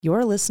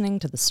You're listening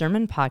to the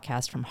Sermon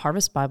Podcast from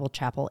Harvest Bible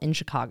Chapel in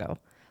Chicago.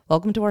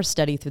 Welcome to our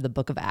study through the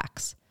book of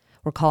Acts.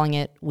 We're calling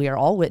it We Are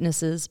All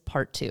Witnesses,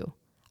 Part 2.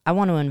 I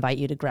want to invite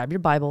you to grab your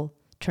Bible,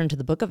 turn to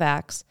the book of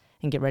Acts,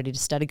 and get ready to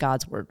study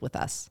God's Word with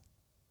us.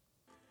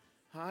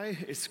 Hi,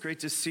 it's great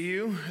to see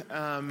you.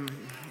 Good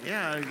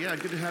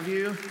to have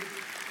you.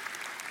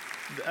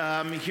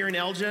 Here in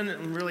Elgin,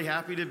 I'm really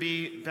happy to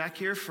be back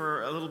here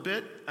for a little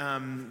bit.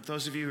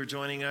 Those of you who are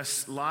joining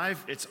us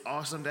live, it's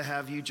awesome to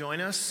have you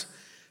join us.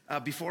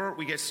 Before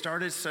we get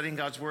started studying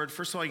God's Word,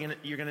 first of all,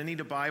 you're going to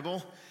need a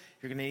Bible.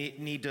 You're going to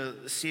need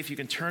to see if you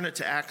can turn it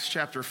to Acts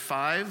chapter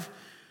 5,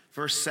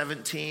 verse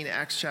 17.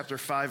 Acts chapter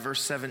 5,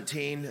 verse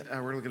 17.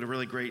 We're going to look at a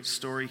really great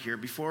story here.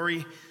 Before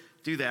we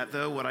do that,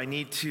 though, what I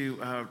need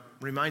to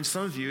remind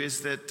some of you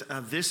is that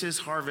this is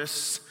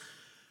Harvest's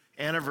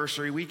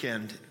anniversary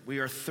weekend. We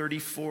are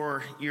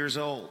 34 years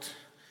old.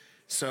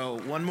 So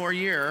one more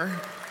year,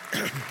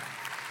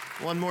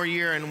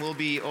 and we'll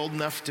be old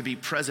enough to be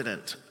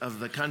president of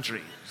the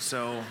country.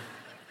 So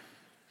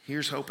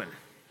here's hoping.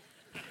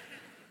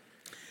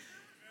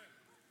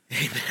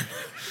 Amen.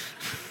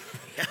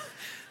 Yeah,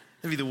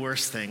 that'd be the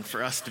worst thing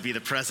for us to be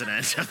the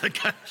president of the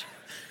country.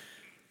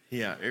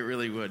 Yeah, it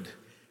really would.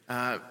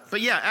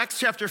 Acts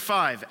chapter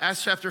 5,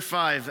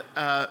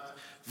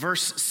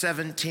 verse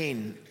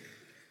 17.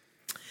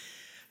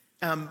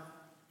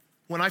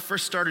 When I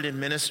first started in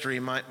ministry,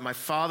 my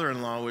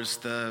father-in-law was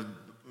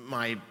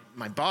my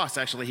boss.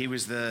 Actually, he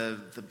was the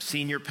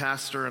senior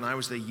pastor, and I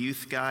was the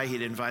youth guy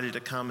he'd invited to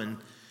come and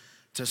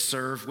to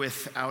serve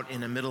with out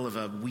in the middle of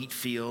a wheat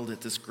field at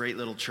this great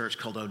little church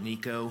called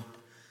Onico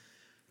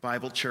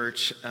Bible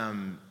Church.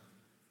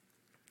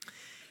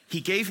 He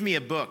gave me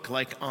a book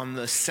like on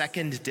the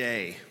second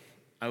day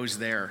I was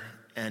there,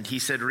 and he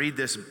said, read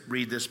this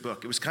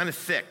book. It was kind of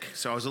thick,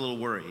 so I was a little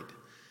worried.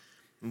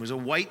 It was a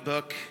white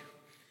book,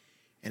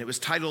 and it was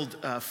titled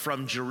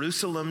From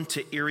Jerusalem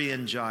to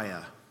Irian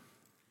Jaya.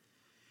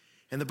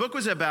 And the book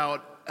was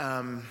about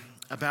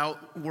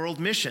world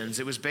missions.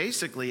 It was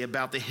basically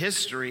about the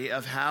history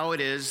of how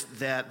it is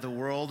that the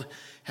world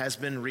has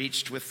been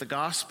reached with the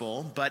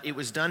gospel, but it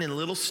was done in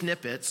little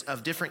snippets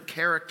of different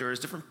characters,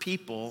 different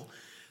people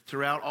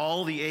throughout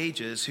all the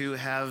ages who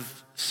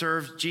have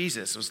served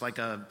Jesus. It was like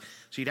so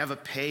you'd have a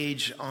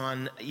page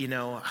on,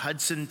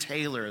 Hudson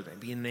Taylor, that'd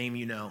be a name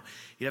you know.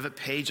 You'd have a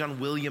page on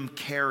William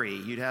Carey.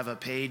 You'd have a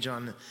page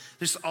on,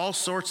 there's all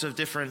sorts of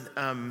different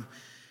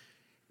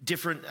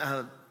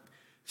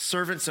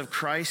servants of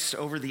Christ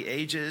over the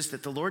ages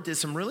that the Lord did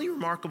some really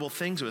remarkable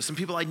things with, some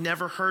people I'd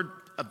never heard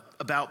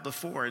about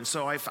before. And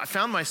so I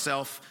found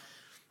myself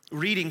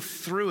reading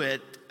through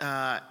it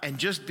and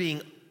just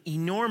being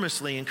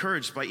enormously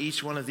encouraged by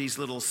each one of these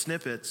little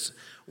snippets.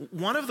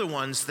 One of the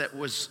ones that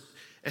was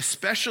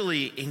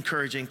especially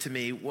encouraging to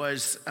me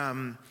was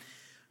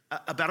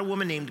about a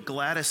woman named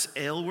Gladys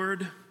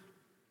Aylward.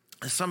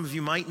 Some of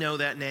you might know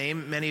that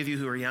name. Many of you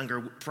who are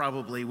younger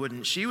probably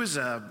wouldn't. She was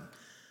a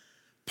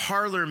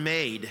parlor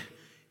maid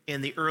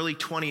in the early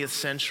 20th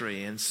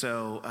century. And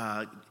so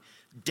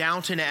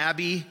Downton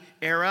Abbey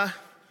era,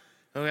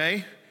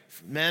 okay?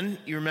 Men,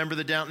 you remember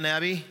the Downton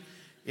Abbey?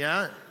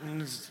 Yeah?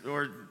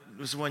 Or it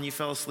was the one you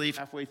fell asleep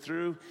halfway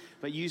through.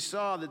 But you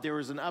saw that there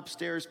was an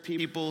upstairs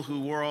people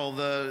who wore all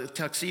the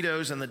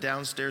tuxedos and the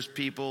downstairs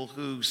people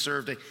who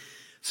served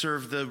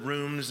the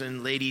rooms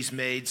and ladies'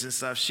 maids and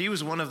stuff. She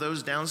was one of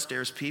those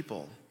downstairs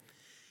people.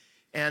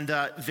 And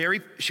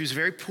she was a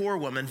very poor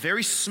woman,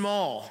 very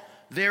small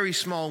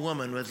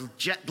woman with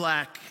jet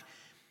black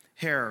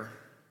hair.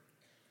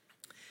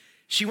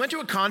 She went to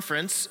a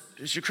conference.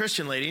 She's a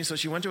Christian lady, so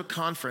she went to a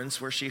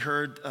conference where she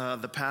heard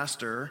the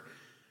pastor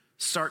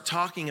start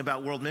talking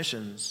about world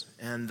missions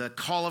and the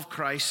call of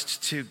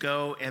Christ to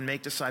go and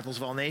make disciples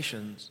of all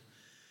nations.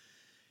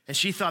 And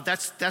she thought,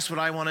 that's what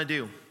I want to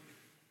do.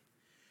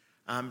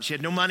 She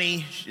had no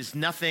money, she's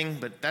nothing,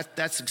 but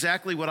that's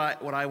exactly what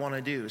I want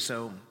to do.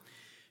 So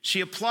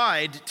she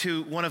applied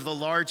to one of the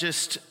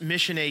largest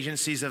mission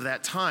agencies of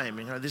that time.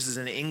 This is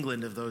in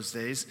England of those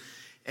days.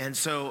 And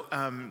so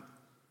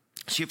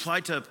she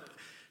applied to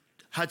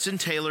Hudson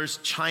Taylor's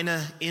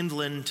China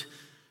Inland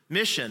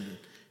mission.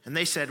 And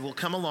they said, well,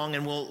 come along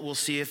and we'll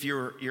see if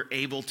you're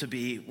able to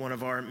be one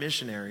of our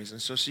missionaries.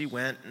 And so she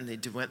went, and they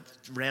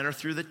ran her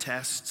through the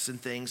tests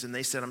and things. And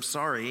they said, I'm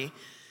sorry,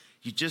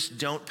 you just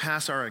don't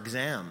pass our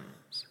exams.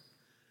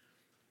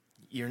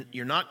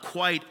 You're not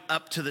quite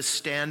up to the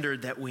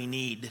standard that we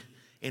need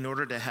in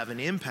order to have an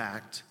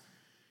impact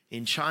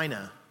in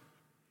China.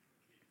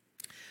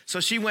 So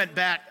she went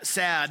back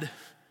sad,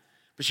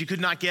 but she could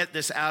not get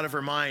this out of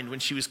her mind when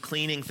she was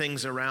cleaning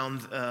things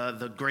around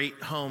the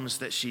great homes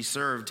that she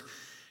served.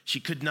 She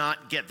could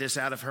not get this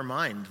out of her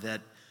mind that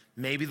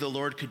maybe the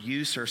Lord could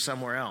use her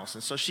somewhere else.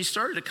 And so she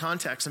started to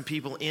contact some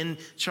people in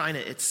China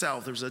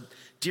itself. There was a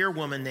dear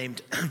woman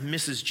named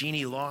Mrs.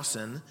 Jeannie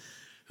Lawson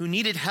who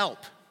needed help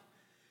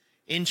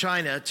in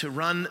China to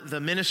run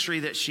the ministry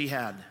that she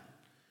had,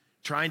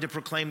 trying to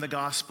proclaim the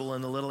gospel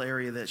in the little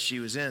area that she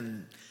was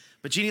in.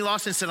 But Jeannie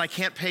Lawson said, I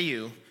can't pay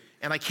you,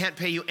 and I can't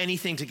pay you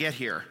anything to get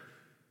here,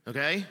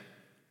 okay?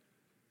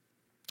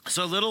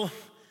 So little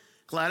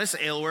Gladys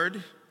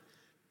Aylward,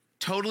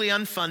 totally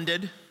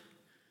unfunded,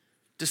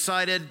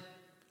 decided,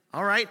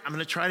 all right, I'm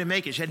gonna try to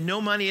make it. She had no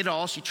money at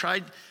all. She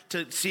tried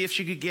to see if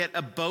she could get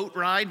a boat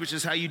ride, which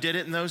is how you did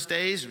it in those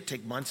days. It would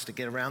take months to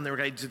get around there.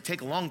 It would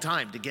take a long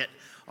time to get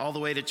all the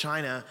way to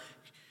China.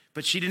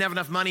 But she didn't have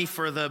enough money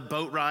for the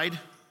boat ride.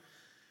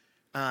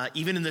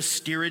 Even in the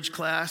steerage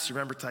class, you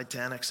remember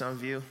Titanic, some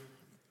of you?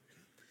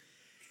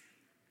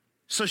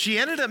 So she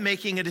ended up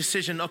making a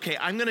decision, okay,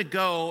 I'm gonna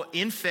go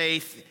in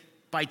faith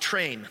by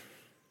train.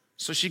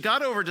 So she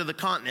got over to the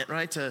continent,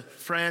 right, to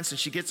France, and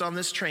she gets on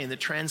this train, the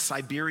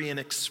Trans-Siberian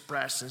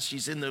Express, and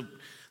she's in the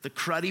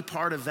cruddy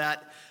part of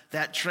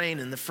that train.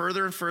 And the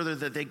further and further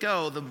that they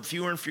go, the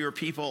fewer and fewer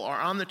people are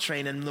on the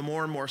train, and the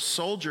more and more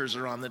soldiers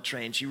are on the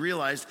train. She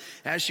realized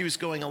as she was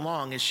going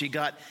along, as she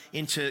got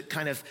into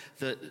kind of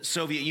the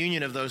Soviet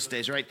Union of those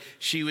days, right,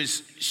 she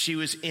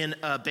was in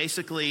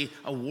basically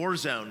a war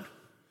zone.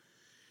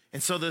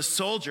 And so the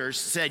soldiers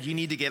said, you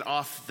need to get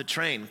off the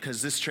train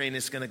because this train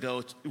is going to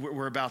go,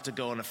 we're about to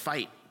go in a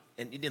fight,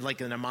 like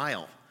in a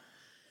mile.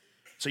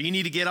 So you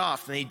need to get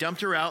off. And they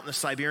dumped her out in the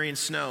Siberian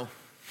snow.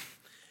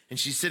 And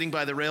she's sitting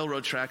by the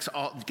railroad tracks,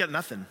 got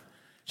nothing.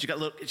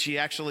 She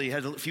actually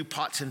had a few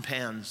pots and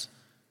pans,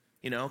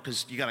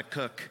 because you got to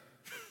cook.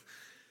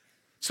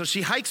 So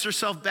she hikes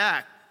herself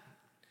back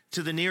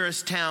to the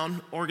nearest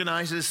town,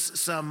 organizes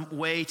some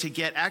way to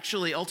get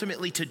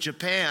ultimately to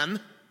Japan.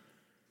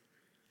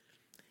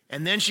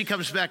 And then she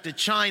comes back to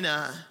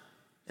China,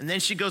 and then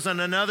she goes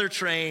on another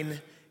train,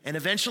 and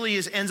eventually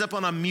ends up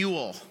on a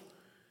mule,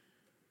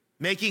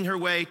 making her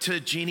way to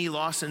Jeannie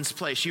Lawson's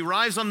place. She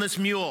arrives on this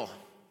mule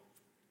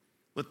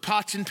with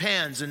pots and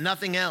pans and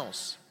nothing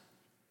else,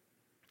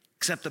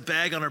 except the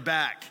bag on her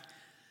back.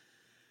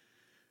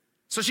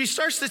 So she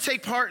starts to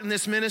take part in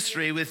this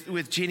ministry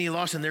with Jeannie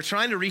Lawson. They're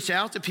trying to reach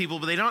out to people,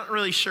 but they're not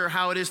really sure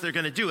how it is they're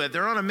going to do it.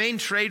 They're on a main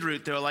trade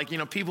route, though.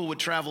 People would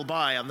travel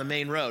by on the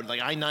main road,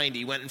 like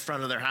I-90 went in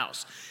front of their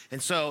house.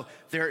 And so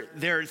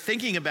they're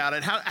thinking about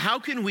it. How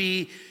can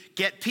we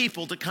get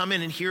people to come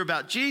in and hear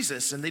about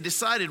Jesus? And they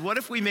decided, what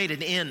if we made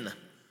an inn?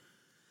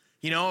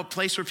 A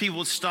place where people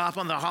would stop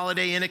on the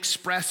Holiday Inn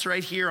Express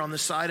right here on the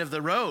side of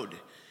the road.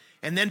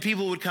 And then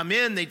people would come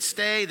in, they'd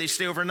stay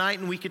overnight,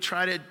 and we could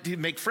try to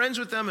make friends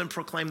with them and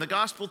proclaim the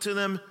gospel to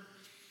them.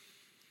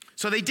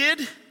 So they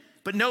did,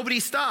 but nobody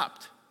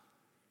stopped.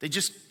 They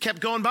just kept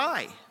going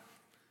by.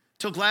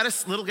 Till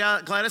little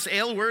Gladys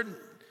Aylward,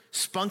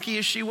 spunky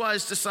as she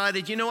was,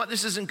 decided, you know what,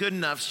 this isn't good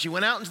enough. She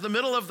went out into the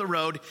middle of the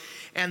road,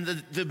 and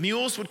the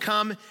mules would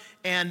come,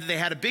 and they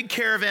had a big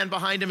caravan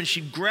behind them, and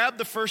she'd grab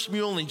the first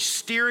mule and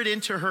steer it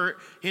into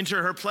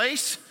her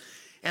place.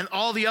 And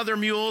all the other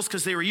mules,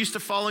 because they were used to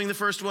following the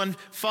first one,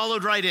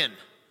 followed right in.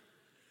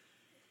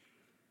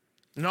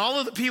 And all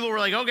of the people were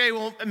like, okay,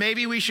 well,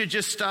 maybe we should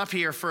just stop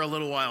here for a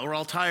little while. We're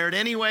all tired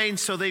anyway, and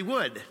so they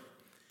would.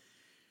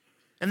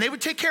 And they would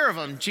take care of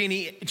them,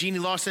 Jeannie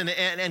Lawson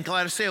and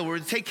Gladys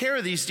Aylward would take care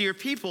of these dear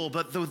people.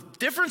 But the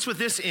difference with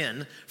this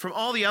inn from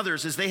all the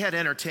others is they had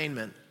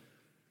entertainment.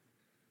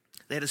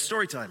 They had a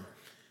story time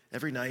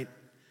every night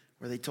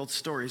where they told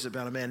stories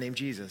about a man named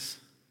Jesus.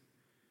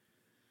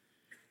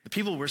 The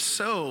people were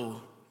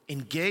so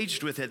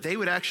engaged with it, they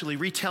would actually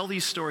retell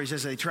these stories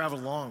as they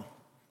traveled along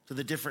to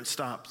the different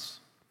stops.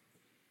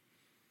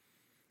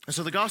 And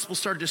so the gospel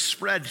started to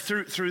spread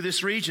through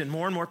this region.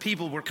 More and more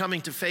people were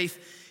coming to faith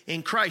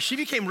in Christ. She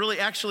became really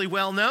actually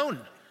well known,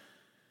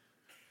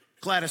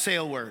 Gladys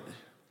Aylward.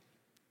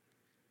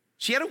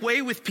 She had a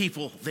way with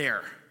people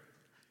there.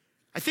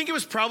 I think it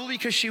was probably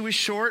because she was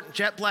short,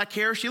 jet black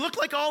hair. She looked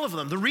like all of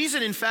them. The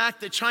reason, in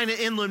fact, that China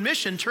Inland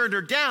Mission turned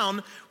her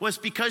down was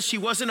because she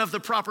wasn't of the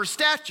proper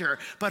stature.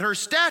 But her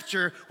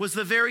stature was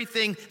the very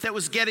thing that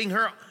was getting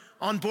her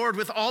on board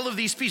with all of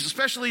these people,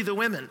 especially the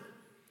women.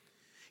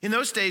 In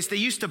those days, they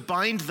used to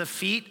bind the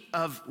feet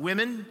of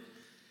women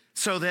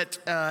so that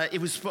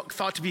it was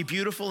thought to be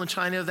beautiful in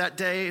China of that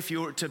day. If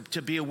you were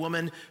to be a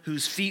woman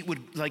whose feet would,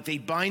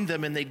 they'd bind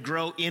them and they'd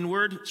grow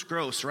inward. It's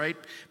gross, right?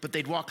 But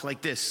they'd walk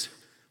like this,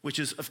 which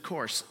is, of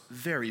course,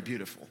 very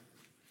beautiful,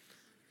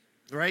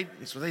 right?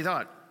 That's what they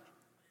thought.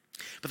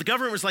 But the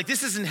government was like,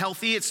 this isn't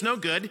healthy, it's no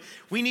good.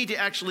 We need to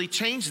actually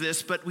change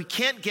this, but we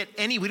don't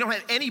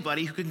have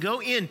anybody who can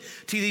go in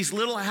to these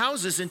little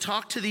houses and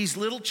talk to these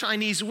little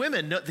Chinese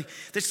women.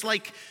 It's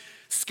like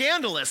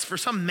scandalous for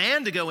some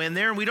man to go in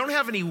there, and we don't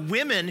have any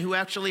women who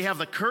actually have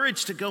the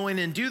courage to go in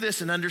and do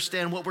this and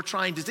understand what we're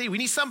trying to do. We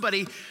need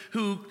somebody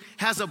who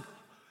has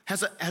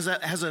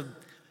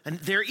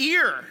their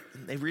ear.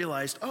 And they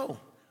realized,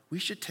 we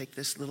should take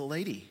this little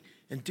lady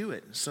and do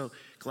it. So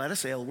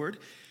Gladys Aylward,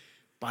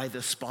 by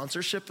the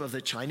sponsorship of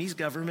the Chinese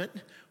government,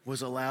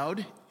 was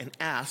allowed and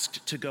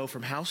asked to go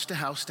from house to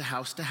house to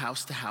house to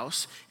house to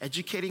house,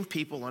 educating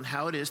people on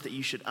how it is that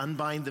you should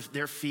unbind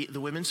their feet,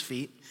 the women's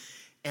feet.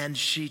 And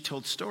she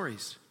told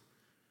stories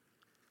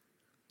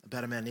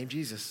about a man named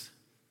Jesus,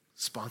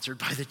 sponsored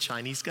by the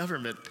Chinese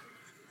government.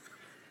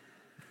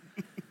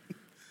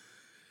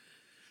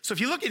 So if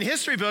you look in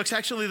history books,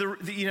 actually,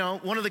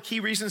 one of the key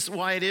reasons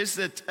why it is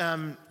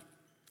that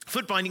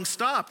Foot binding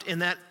stopped in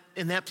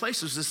that place.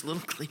 There was this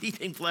little lady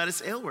named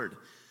Gladys Aylward.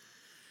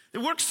 It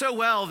worked so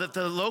well that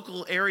the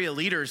local area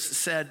leaders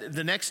said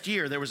the next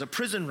year there was a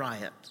prison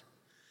riot.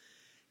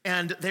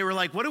 And they were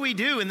like, what do we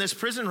do in this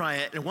prison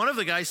riot? And one of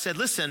the guys said,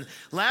 listen,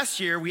 last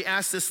year we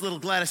asked this little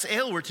Gladys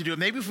Aylward to do it.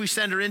 Maybe if we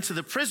send her into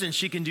the prison,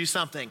 she can do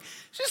something.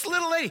 She's just a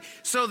little lady.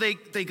 So they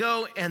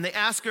go and they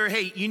ask her,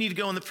 hey, you need to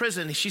go in the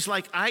prison. And she's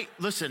like,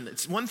 listen,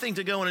 it's one thing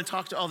to go in and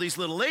talk to all these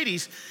little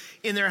ladies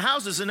in their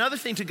houses. Another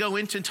thing to go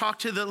into and talk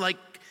to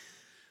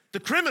the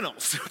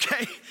criminals,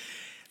 okay?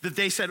 That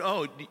they said,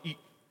 oh,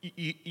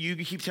 you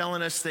keep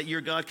telling us that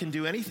your God can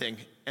do anything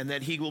and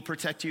that he will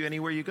protect you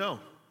anywhere you go.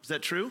 Is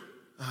that true?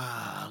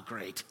 Oh,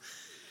 great.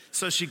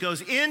 So she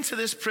goes into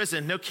this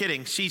prison. No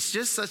kidding. She's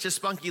just such a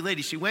spunky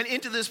lady. She went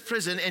into this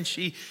prison and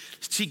she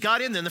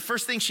got in there. And the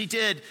first thing she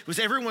did was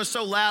everyone was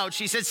so loud.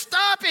 She said,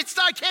 stop it.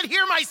 I can't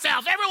hear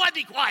myself. Everyone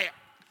be quiet.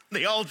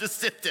 They all just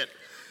sipped it.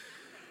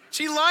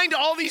 She lined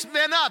all these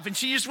men up and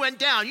she just went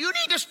down. You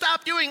need to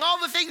stop doing all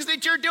the things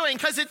that you're doing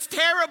because it's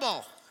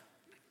terrible.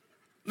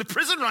 The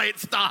prison riot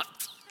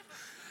stopped.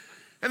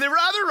 And they would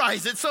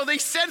otherize it, so they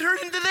sent her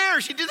into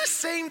there. She did the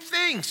same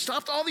thing,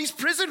 stopped all these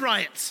prison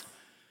riots.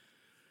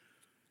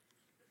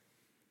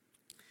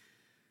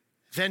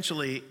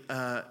 Eventually,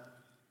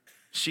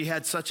 she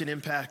had such an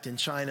impact in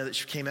China that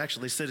she became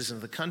actually a citizen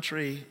of the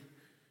country.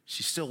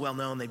 She's still well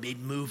known. They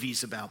made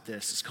movies about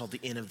this. It's called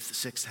The Inn of the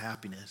Sixth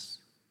Happiness.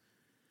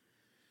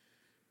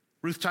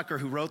 Ruth Tucker,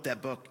 who wrote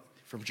that book,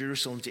 From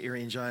Jerusalem to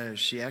Irian Jaya,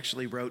 she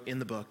actually wrote in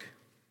the book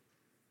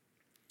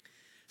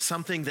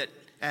something that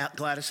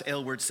Gladys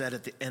Aylward said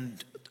at the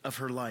end of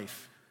her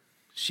life.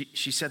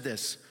 She said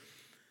this,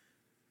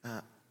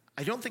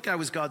 I don't think I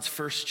was God's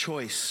first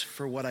choice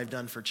for what I've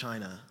done for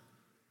China.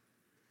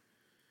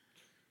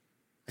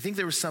 I think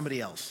there was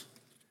somebody else.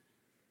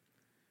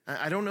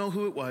 I don't know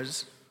who it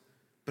was,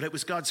 but it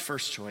was God's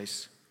first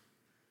choice.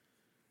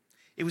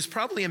 It was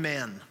probably a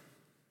man,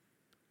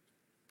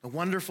 a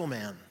wonderful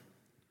man,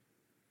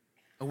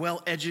 a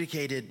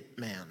well-educated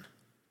man.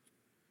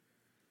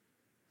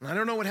 And I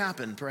don't know what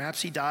happened.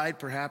 Perhaps he died,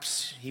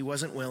 perhaps he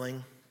wasn't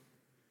willing.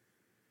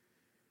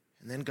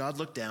 And then God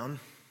looked down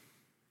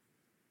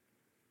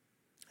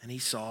and he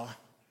saw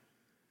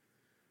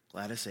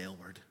Gladys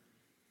Aylward.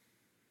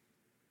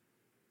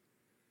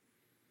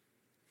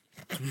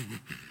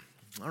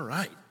 All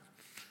right.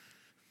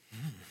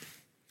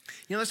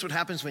 You know, that's what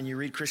happens when you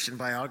read Christian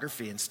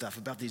biography and stuff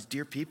about these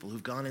dear people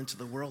who've gone into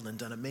the world and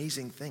done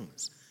amazing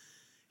things.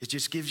 It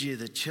just gives you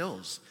the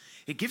chills.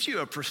 It gives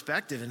you a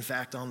perspective, in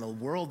fact, on the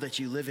world that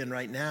you live in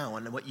right now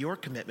and what your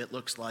commitment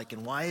looks like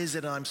and why is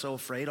it I'm so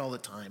afraid all the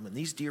time. And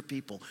these dear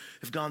people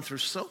have gone through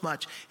so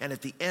much, and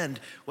at the end,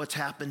 what's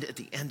happened at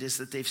the end is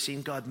that they've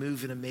seen God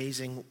move in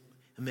amazing,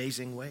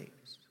 amazing ways.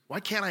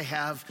 Why can't I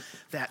have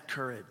that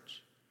courage?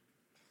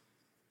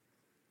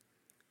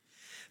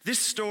 This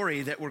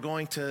story that we're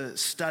going to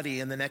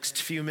study in the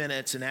next few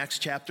minutes in Acts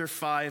chapter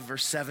 5,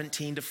 verse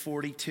 17 to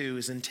 42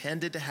 is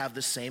intended to have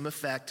the same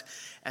effect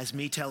as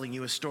me telling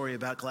you a story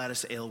about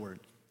Gladys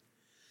Aylward.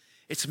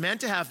 It's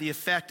meant to have the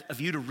effect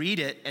of you to read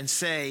it and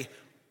say,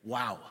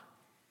 wow.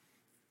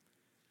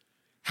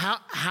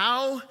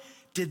 How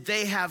did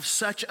they have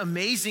such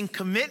amazing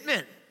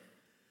commitment?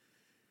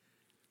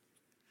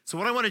 So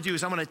what I want to do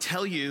is I'm going to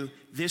tell you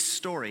this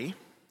story.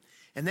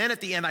 And then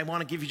at the end, I want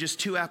to give you just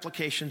two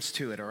applications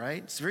to it, all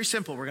right? It's very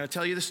simple. We're going to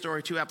tell you the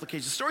story, two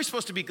applications. The story's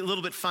supposed to be a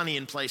little bit funny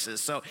in places,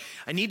 so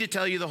I need to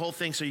tell you the whole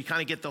thing so you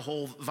kind of get the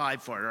whole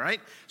vibe for it, all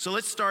right? So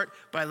let's start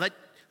by,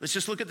 let's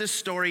just look at this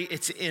story.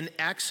 It's in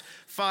Acts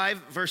 5,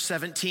 verse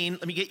 17.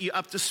 Let me get you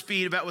up to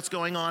speed about what's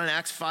going on in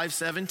Acts 5,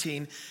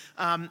 17.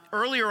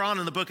 Earlier on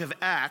in the book of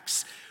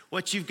Acts,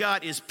 what you've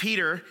got is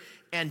Peter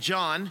and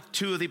John,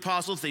 two of the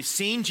apostles. They've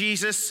seen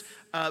Jesus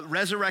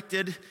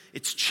resurrected.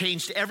 It's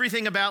changed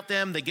everything about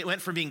them. They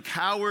went from being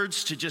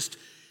cowards to just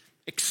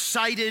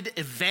excited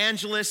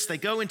evangelists. They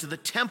go into the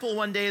temple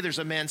one day. There's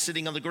a man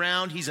sitting on the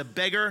ground. He's a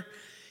beggar.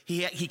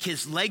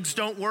 His legs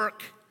don't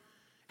work.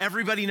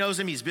 Everybody knows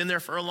him. He's been there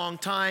for a long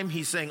time.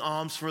 He's saying,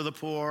 alms for the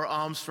poor,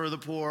 alms for the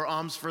poor,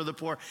 alms for the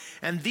poor.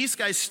 And these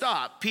guys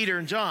stop, Peter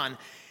and John.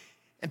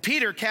 And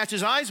Peter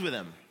catches eyes with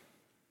him.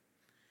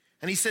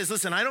 And he says,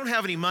 listen, I don't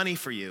have any money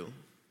for you,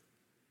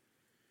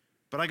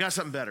 but I got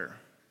something better.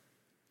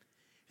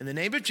 In the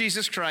name of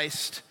Jesus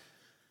Christ,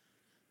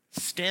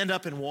 stand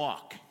up and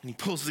walk. And he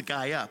pulls the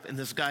guy up, and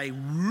this guy,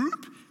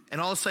 whoop,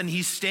 and all of a sudden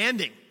he's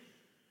standing.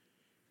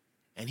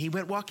 And he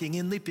went walking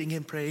and leaping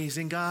and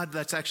praising God.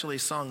 That's actually a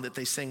song that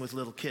they sing with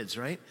little kids,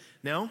 right?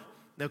 No?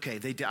 Okay,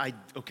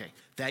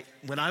 that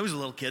when I was a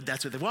little kid,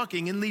 that's what they're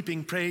walking and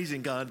leaping,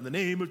 praising God in the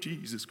name of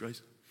Jesus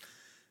Christ.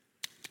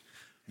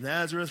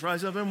 Nazareth,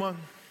 rise up and walk.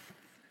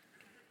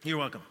 You're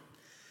welcome.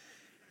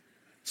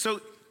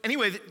 So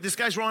anyway, this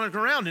guy's running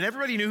around, and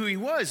everybody knew who he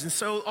was. And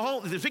so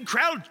the big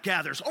crowd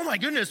gathers. Oh my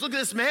goodness, look at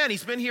this man.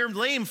 He's been here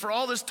lame for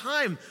all this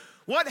time.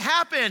 What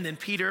happened? And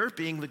Peter,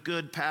 being the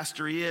good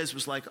pastor he is,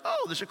 was like,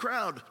 oh, there's a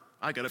crowd.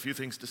 I got a few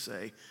things to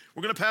say.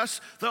 We're going to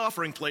pass the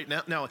offering plate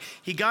now. No,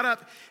 he got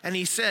up and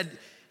he said,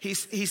 he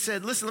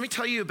said, listen, let me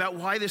tell you about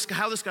how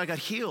this guy got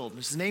healed.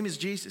 His name is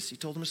Jesus. He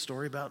told him a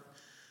story about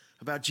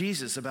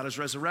Jesus, about his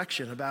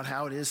resurrection, about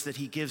how it is that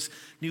he gives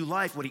new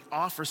life, what he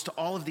offers to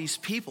all of these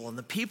people. And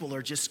the people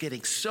are just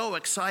getting so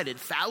excited.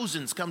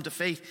 Thousands come to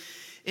faith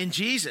in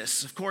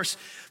Jesus. Of course,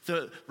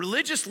 the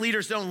religious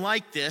leaders don't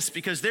like this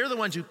because they're the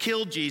ones who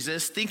killed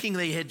Jesus, thinking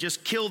they had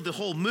just killed the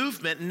whole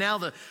movement. And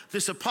now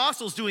this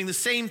apostle's doing the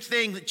same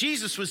thing that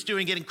Jesus was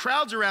doing, getting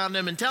crowds around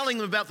him and telling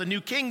them about the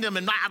new kingdom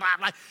and blah, blah,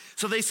 blah.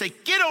 So they say,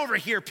 get over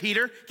here,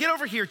 Peter. Get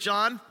over here,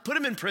 John. Put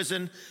him in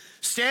prison.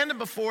 Stand him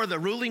before the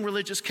ruling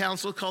religious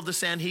council called the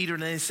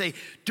Sanhedrin, and they say,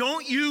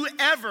 don't you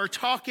ever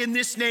talk in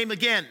this name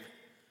again.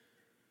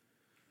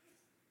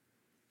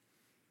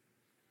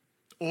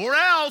 Or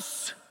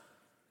else.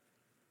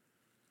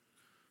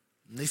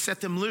 And they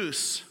set them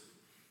loose.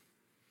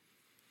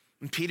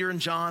 And Peter and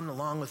John,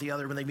 along with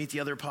when they meet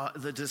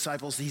the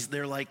disciples,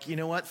 they're like, you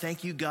know what?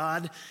 Thank you,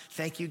 God.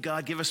 Thank you,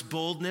 God. Give us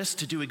boldness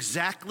to do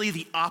exactly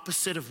the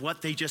opposite of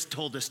what they just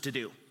told us to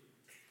do.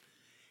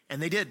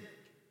 And they did.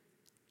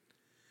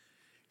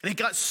 And it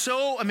got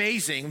so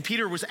amazing.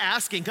 Peter was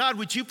asking, God,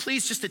 would you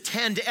please just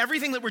attend to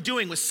everything that we're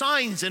doing with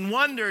signs and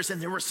wonders?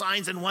 And there were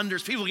signs and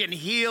wonders, people getting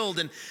healed,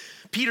 and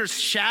Peter's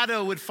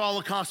shadow would fall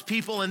across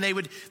people and they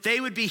would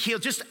be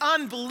healed. Just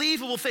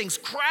unbelievable things.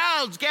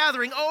 Crowds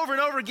gathering over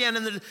and over again.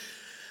 And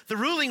the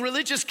ruling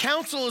religious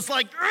council is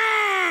like,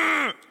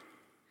 argh!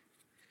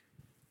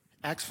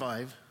 Acts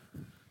 5,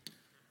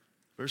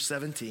 verse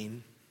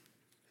 17.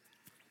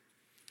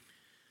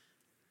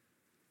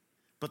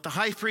 But the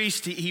high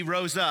priest, he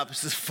rose up.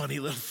 This is a funny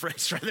little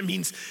phrase, right? That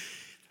means,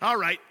 all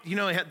right, you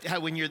know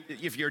how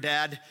if you're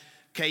dad,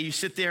 okay, you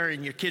sit there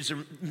and your kids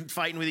are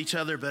fighting with each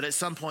other, but at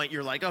some point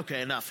you're like,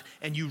 okay, enough.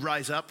 And you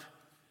rise up.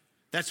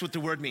 That's what the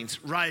word means.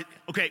 Right,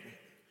 okay,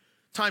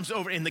 time's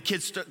over, and the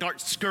kids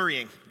start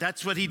scurrying.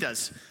 That's what he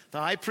does. The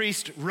high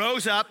priest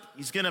rose up.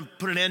 He's going to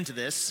put an end to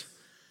this.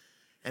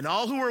 And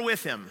all who were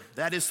with him,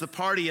 that is the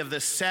party of the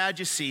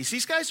Sadducees.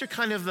 These guys are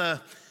kind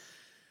of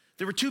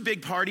there were two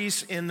big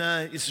parties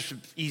it's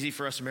easy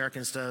for us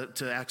Americans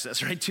to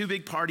access, right? Two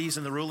big parties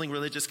in the ruling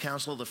religious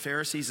council, the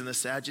Pharisees and the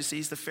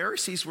Sadducees. The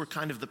Pharisees were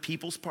kind of the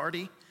people's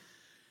party.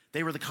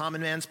 They were the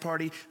common man's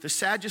party. The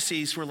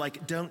Sadducees were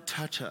like, don't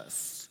touch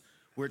us.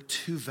 We're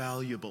too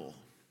valuable,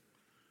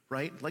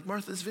 right? Like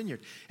Martha's Vineyard.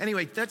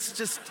 Anyway, that's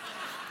just,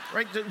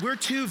 right? We're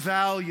too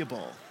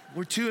valuable.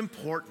 We're too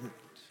important.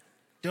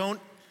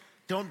 Don't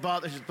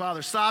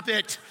bother. Stop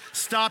it.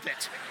 Stop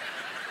it.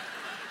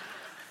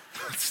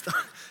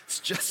 It's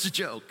just a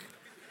joke.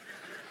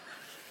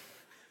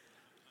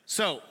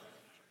 So,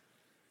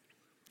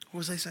 what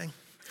was I saying?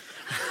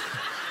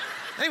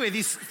 Anyway,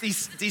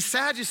 these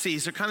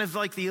Sadducees are kind of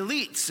like the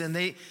elites, and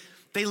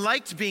they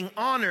liked being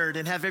honored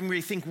and have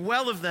everybody think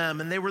well of them,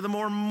 and they were the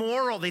more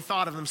moral. They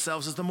thought of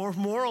themselves as the more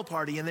moral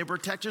party, and they were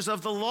protectors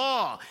of the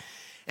law.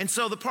 And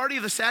so the party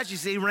of the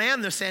Sadducees, they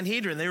ran the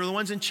Sanhedrin. They were the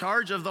ones in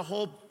charge of the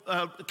whole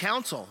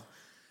council,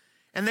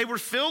 and they were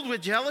filled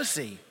with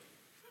jealousy.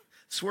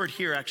 This word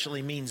here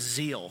actually means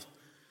zeal.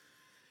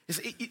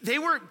 They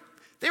were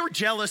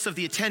jealous of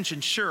the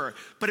attention, sure,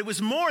 but it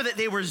was more that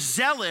they were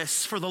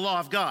zealous for the law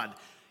of God.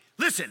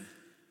 Listen,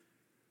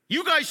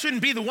 you guys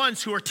shouldn't be the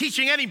ones who are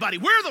teaching anybody.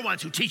 We're the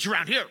ones who teach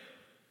around here.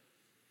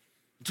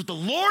 It's what the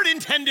Lord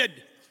intended.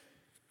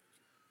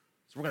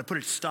 So we're going to put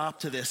a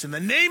stop to this in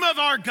the name of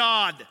our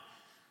God.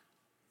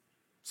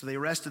 So they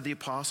arrested the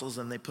apostles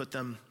and they put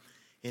them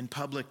in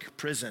public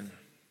prison.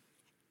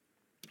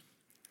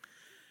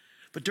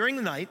 But during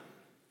the night,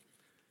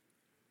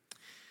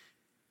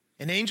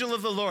 an angel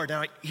of the Lord,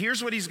 now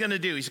here's what he's going to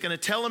do. He's going to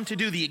tell them to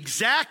do the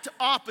exact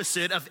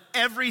opposite of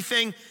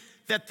everything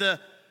that the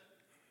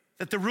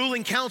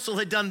ruling council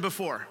had done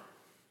before.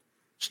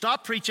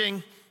 Stop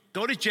preaching,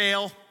 go to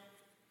jail,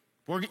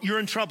 you're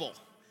in trouble.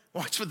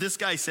 Watch what this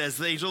guy says,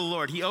 the angel of the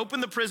Lord. He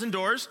opened the prison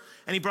doors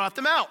and he brought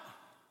them out.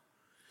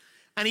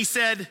 And he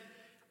said,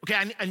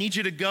 okay, I need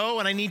you to go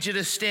and I need you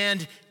to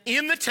stand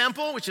in the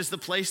temple, which is the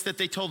place that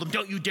they told him,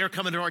 don't you dare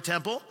come into our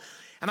temple.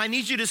 And I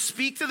need you to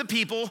speak to the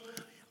people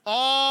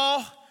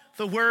all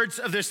the words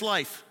of this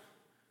life.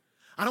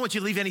 I don't want you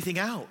to leave anything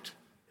out.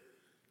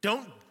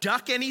 Don't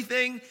duck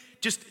anything.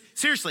 Just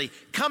seriously,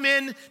 come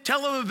in,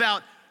 tell them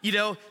about,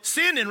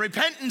 sin and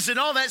repentance and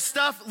all that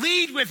stuff.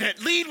 Lead with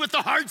it. Lead with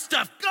the hard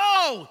stuff.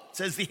 Go,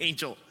 says the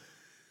angel.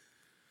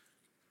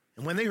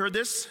 And when they heard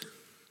this,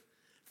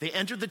 they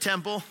entered the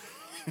temple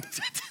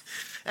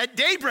at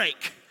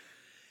daybreak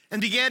and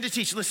began to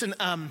teach. Listen,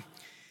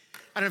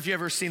 I don't know if you've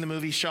ever seen the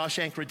movie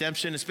Shawshank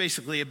Redemption. It's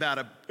basically about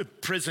a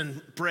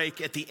prison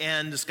break at the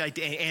end. This guy,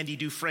 Andy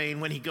Dufresne,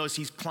 when he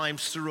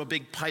climbs through a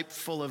big pipe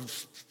full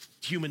of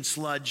human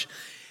sludge,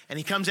 and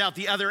he comes out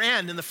the other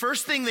end. And the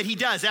first thing that he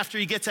does after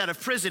he gets out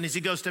of prison is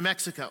he goes to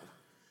Mexico.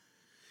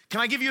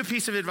 Can I give you a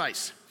piece of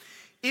advice?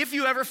 If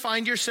you ever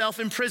find yourself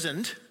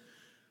imprisoned,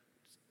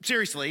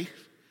 seriously,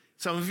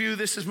 some of you,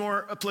 this is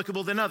more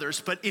applicable than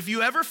others, but if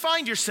you ever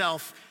find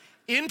yourself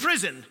in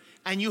prison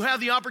and you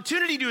have the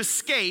opportunity to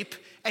escape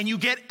and you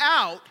get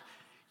out,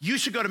 you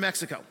should go to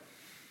Mexico.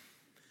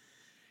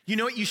 You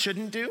know what you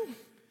shouldn't do?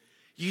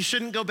 you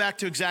shouldn't go back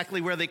to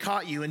exactly where they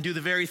caught you and do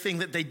the very thing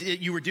that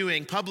you were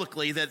doing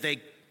publicly that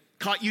they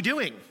caught you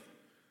doing.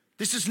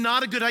 This is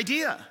not a good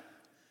idea.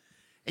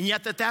 And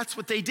yet that's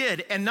what they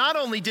did. And not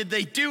only did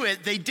they do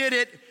it, they did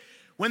it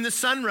when the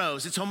sun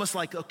rose. It's almost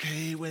like,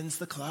 okay, when's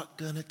the clock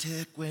gonna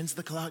tick? When's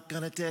the clock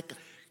gonna tick?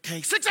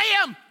 Okay, 6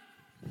 a.m.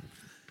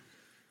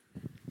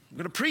 I'm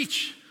gonna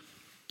preach.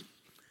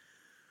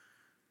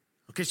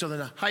 Okay, so then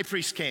the high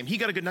priest came. He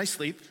got a good night's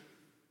sleep.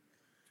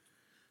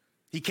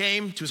 He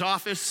came to his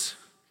office,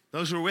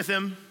 those who were with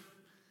him,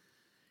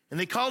 and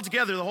they called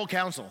together the whole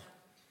council.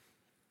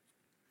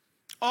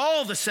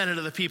 All the Senate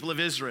of the people of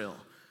Israel.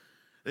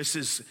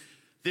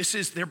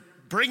 They're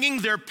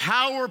bringing their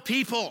power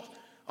people,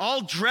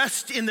 all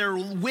dressed in their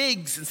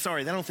wigs. And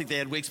sorry, I don't think they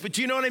had wigs, but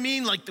do you know what I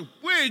mean? Like the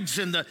wigs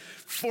and the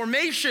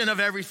formation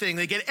of everything.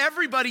 They get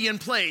everybody in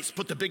place,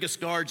 put the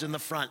biggest guards in the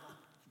front.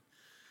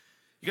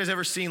 You guys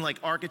ever seen like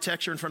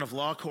architecture in front of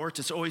law courts?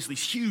 It's always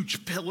these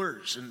huge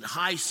pillars and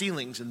high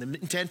ceilings, and the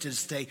intent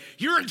is to say,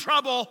 you're in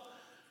trouble.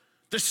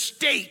 The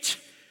state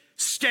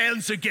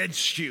stands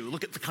against you.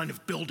 Look at the kind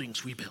of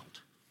buildings we built.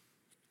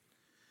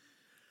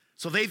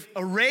 So they've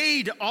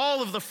arrayed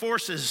all of the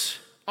forces,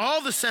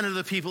 all the Senate of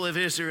the people of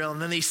Israel,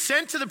 and then they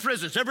sent to the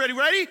prisons. Everybody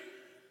ready?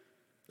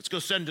 Let's go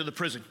send to the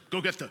prison.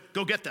 Go get them.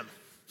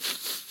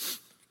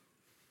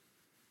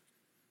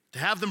 To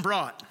have them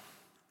brought.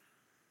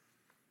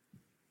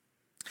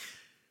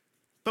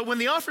 But when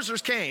the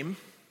officers came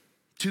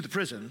to the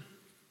prison,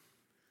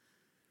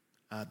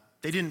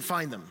 they didn't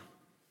find them.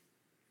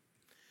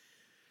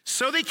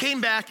 So they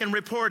came back and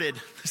reported.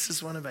 This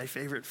is one of my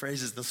favorite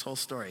phrases, this whole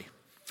story.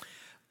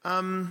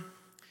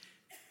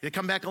 They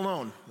come back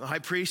alone. The high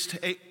priest,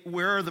 hey,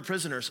 where are the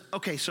prisoners?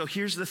 Okay, so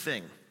here's the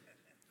thing.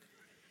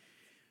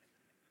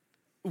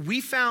 We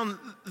found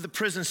the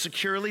prison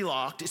securely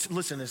locked. It's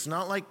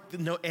not like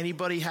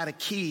anybody had a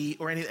key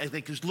or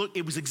anything.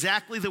 It was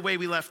exactly the way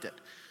we left it.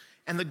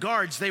 And the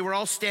guards, they were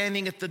all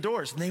standing at the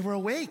doors, and they were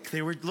awake.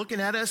 They were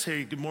looking at us.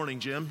 Hey, good morning,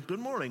 Jim. Good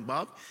morning,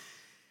 Bob.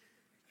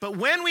 But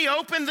when we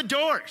opened the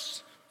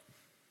doors,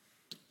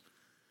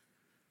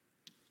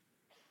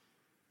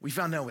 we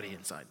found nobody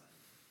inside.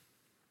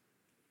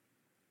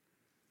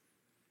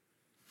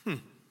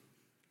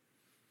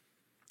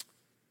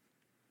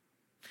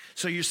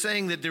 So you're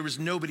saying that there was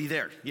nobody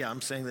there? Yeah,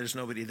 I'm saying there's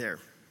nobody there.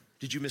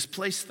 Did you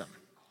misplace them?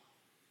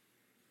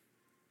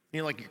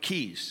 Like your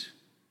keys.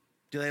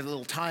 Do they have a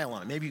little tile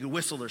on it? Maybe you could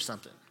whistle or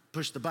something.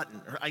 Push the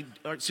button.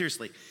 Or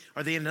seriously,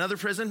 are they in another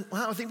prison?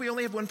 Well, I think we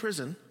only have one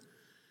prison.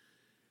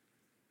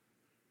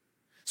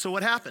 So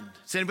what happened?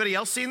 Has anybody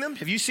else seen them?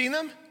 Have you seen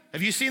them?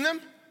 Have you seen them?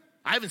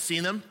 I haven't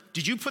seen them.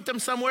 Did you put them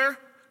somewhere?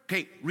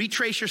 Okay,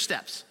 retrace your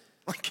steps.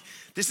 Like,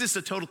 this is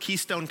a total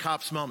Keystone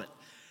Cops moment.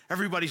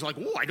 Everybody's like,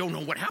 oh, I don't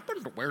know what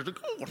happened. Where'd it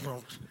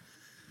go?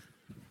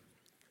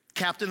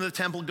 Captain of the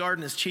temple guard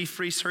and his chief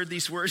priests heard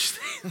these words.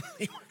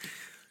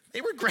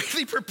 They were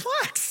greatly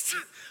perplexed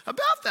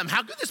about them.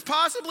 How could this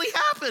possibly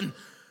happen?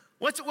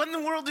 What in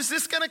the world is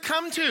this going to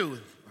come to?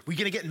 Are we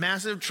going to get in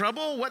massive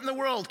trouble? What in the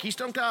world?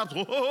 Keystone Cops.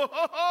 Whoa, whoa,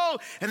 whoa, whoa.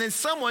 And then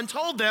someone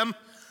told them,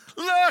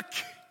 look,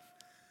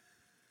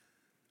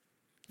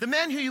 the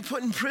men who you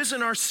put in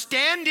prison are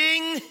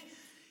standing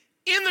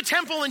in the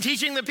temple and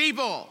teaching the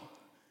people.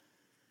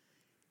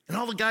 And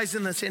all the guys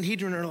in the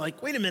Sanhedrin are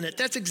like, wait a minute,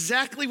 that's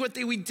exactly what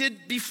we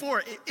did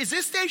before. Is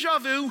this deja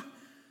vu?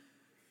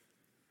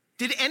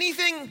 Did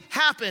anything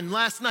happen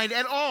last night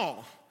at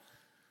all?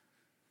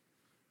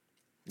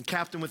 The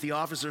captain with the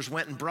officers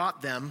went and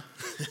brought them,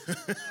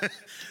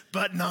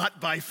 but not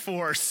by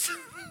force.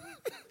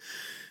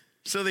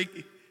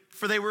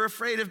 For they were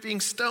afraid of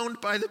being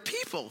stoned by the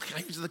people.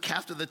 The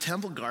captain of the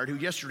temple guard, who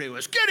yesterday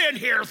was, get in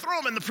here, throw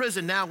him in the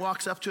prison, now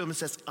walks up to him and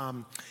says,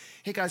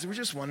 hey guys, we're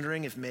just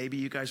wondering if maybe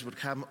you guys would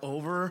come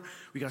over.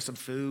 We got some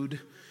food.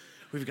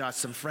 We've got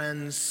some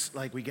friends.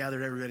 We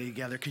gathered everybody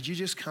together. Could you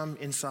just come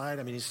inside?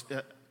 I mean,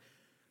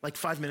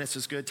 5 minutes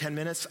is good, 10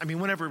 minutes. I mean,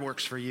 whenever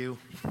works for you.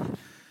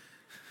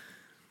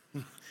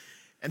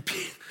 And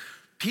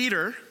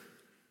Peter,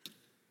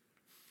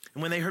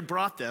 and when they had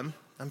brought them,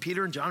 and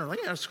Peter and John are like,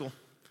 yeah, that's cool.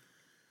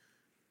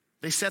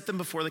 They set them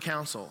before the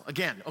council.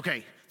 Again,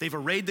 okay, they've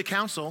arrayed the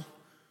council.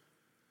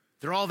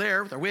 They're all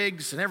there with their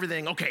wigs and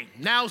everything. Okay,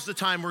 now's the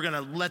time we're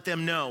gonna let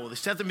them know. They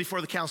set them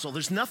before the council.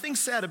 There's nothing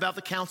said about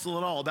the council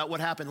at all, about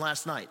what happened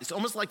last night. It's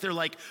almost like they're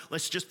like,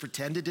 let's just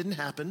pretend it didn't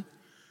happen.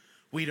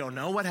 We don't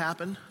know what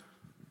happened.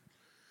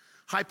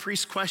 High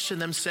priest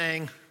questioned them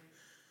saying,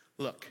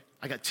 look,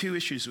 I got 2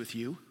 issues with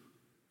you.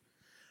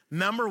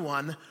 Number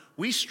 1,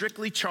 we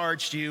strictly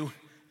charged you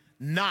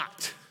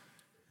not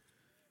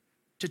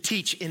to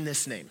teach in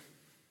this name.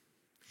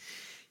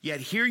 Yet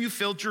here you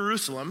filled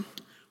Jerusalem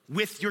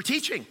with your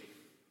teaching.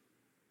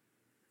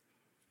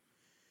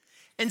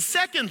 And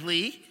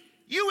secondly,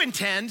 you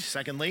intend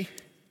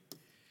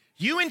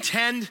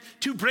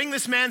to bring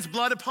this man's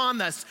blood upon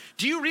us.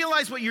 Do you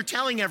realize what you're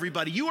telling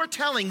everybody? You are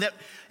telling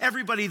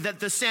everybody that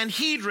the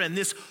Sanhedrin,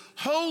 this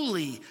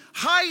holy,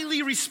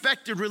 highly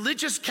respected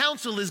religious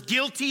council, is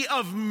guilty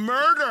of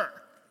murder.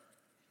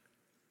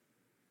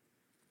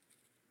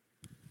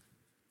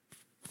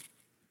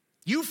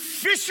 You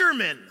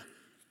fishermen,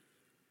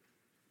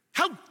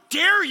 how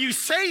dare you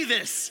say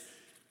this?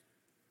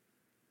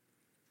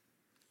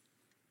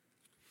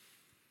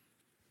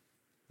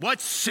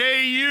 What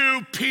say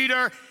you,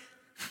 Peter?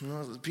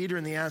 Well, Peter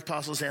and the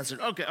apostles answered,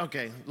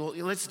 okay, well,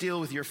 let's deal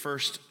with your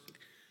first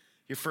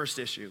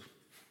issue.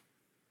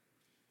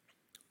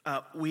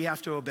 We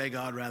have to obey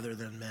God rather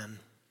than men.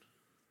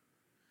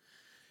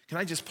 Can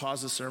I just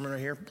pause the sermon right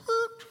here?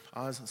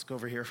 Pause, let's go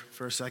over here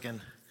for a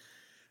second.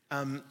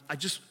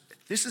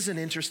 This is an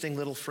interesting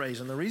little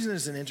phrase, and the reason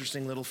it's an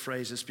interesting little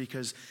phrase is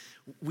because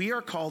we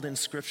are called in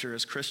Scripture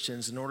as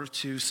Christians in order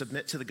to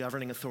submit to the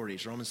governing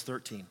authorities, Romans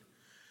 13.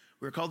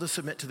 We're called to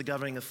submit to the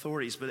governing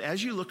authorities, but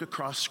as you look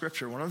across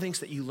Scripture, one of the things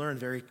that you learn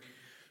very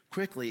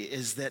quickly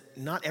is that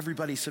not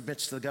everybody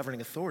submits to the governing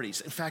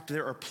authorities. In fact,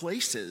 there are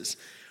places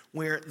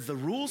where the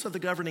rules of the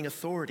governing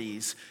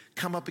authorities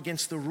come up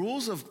against the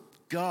rules of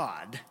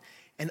God,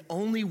 and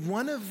only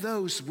one of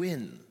those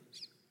wins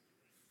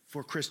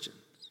for Christians.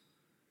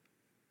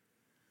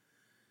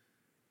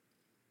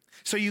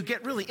 So you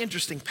get really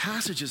interesting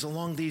passages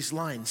along these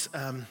lines.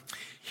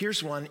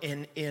 Here's one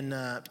in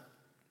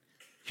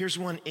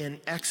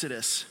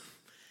Exodus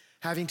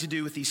having to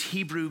do with these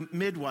Hebrew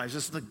midwives.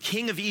 This is the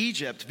king of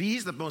Egypt.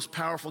 He's the most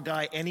powerful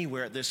guy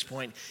anywhere at this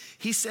point.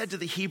 He said to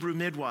the Hebrew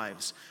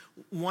midwives,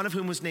 one of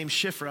whom was named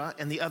Shiphrah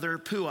and the other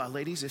Puah.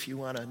 Ladies, if you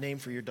want a name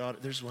for your daughter,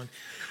 there's one.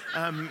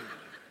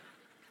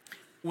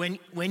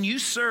 When you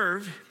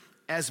serve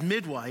as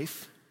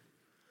midwife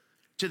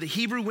to the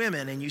Hebrew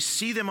women and you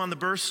see them on the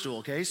birth stool,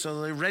 okay,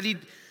 so they're ready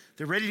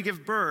to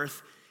give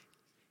birth,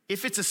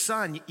 if it's a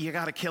son, you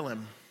got to kill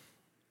him.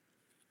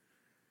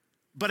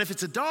 But if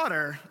it's a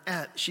daughter,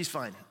 she's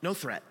fine, no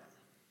threat.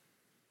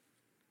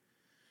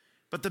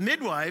 But the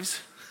midwives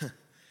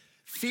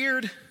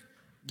feared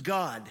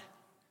God.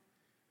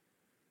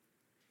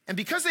 And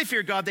because they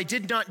feared God, they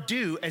did not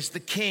do as the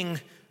king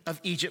of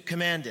Egypt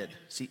commanded.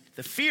 See,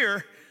 the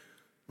fear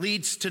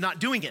leads to not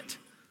doing it.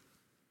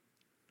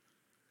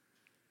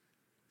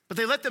 But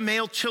they let the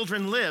male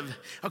children live.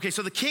 Okay,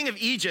 so the king of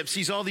Egypt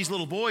sees all these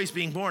little boys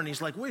being born.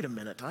 He's like, wait a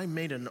minute, I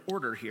made an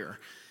order here.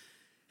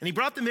 And he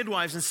brought the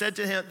midwives and said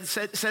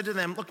to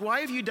them, look,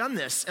 why have you done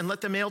this? And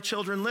let the male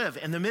children live.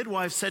 And the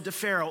midwives said to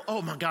Pharaoh,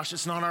 oh my gosh,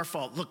 it's not our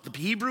fault. Look, the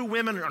Hebrew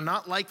women are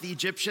not like the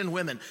Egyptian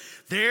women.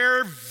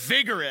 They're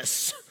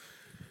vigorous.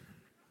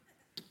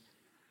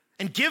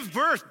 And give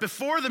birth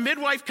before the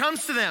midwife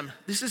comes to them.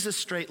 This is a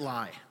straight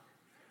lie.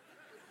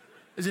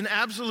 It's an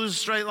absolute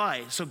straight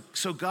lie.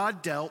 So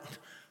God dealt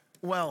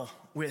well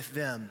with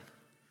them.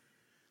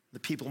 The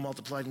people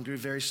multiplied and grew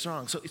very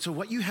strong. So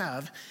what you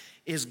have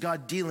is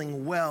God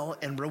dealing well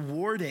and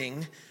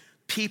rewarding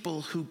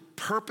people who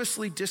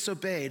purposely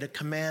disobeyed a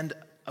command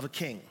of a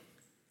king.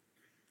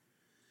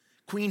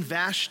 Queen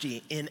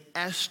Vashti in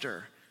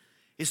Esther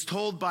is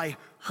told by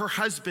her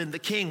husband, the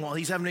king, while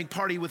he's having a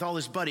party with all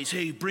his buddies,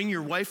 hey, bring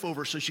your wife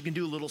over so she can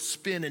do a little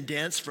spin and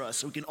dance for us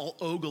so we can all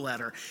ogle at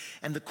her.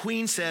 And the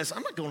queen says,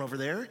 I'm not going over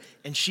there.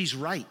 And she's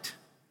right.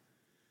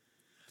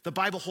 The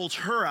Bible holds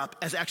her up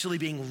as actually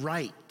being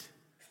right.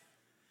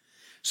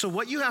 So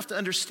what you have to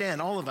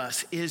understand, all of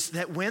us, is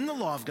that when the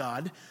law of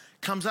God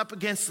comes up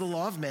against the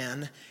law of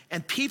man,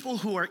 and people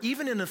who are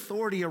even in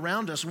authority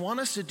around us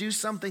want us to do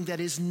something that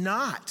is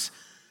not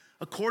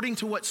according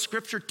to what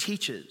Scripture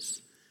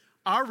teaches,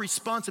 our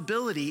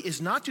responsibility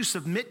is not to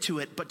submit to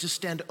it, but to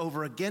stand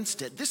over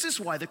against it. This is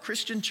why the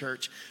Christian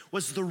church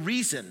was the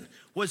reason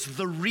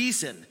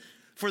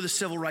for the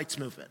civil rights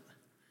movement.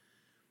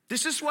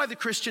 This is why the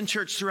Christian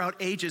church throughout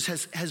ages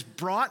has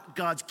brought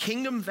God's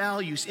kingdom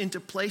values into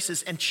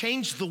places and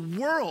changed the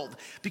world,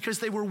 because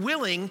they were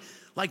willing,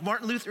 like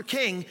Martin Luther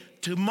King,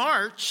 to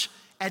march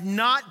and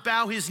not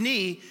bow his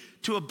knee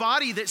to a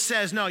body that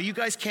says, no, you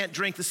guys can't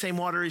drink the same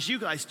water as you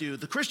guys do.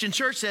 The Christian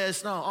church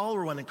says, no, all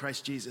are one in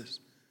Christ Jesus.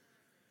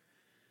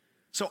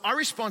 So our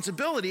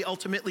responsibility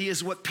ultimately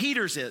is what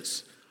Peter's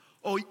is.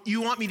 Oh,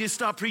 you want me to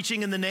stop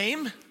preaching in the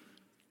name?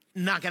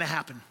 Not gonna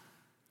happen.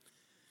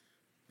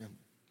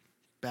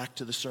 Back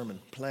to the sermon.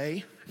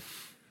 Play.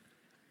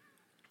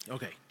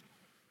 Okay.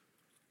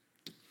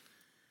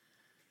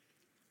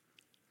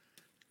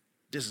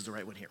 This is the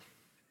right one here.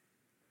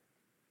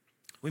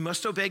 We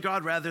must obey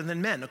God rather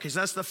than men. Okay,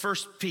 so that's the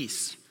first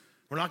piece.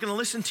 We're not going to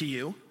listen to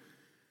you.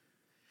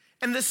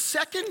 And the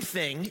second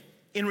thing,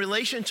 in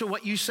relation to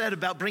what you said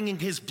about bringing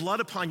his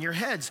blood upon your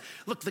heads,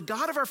 look, the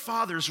God of our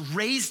fathers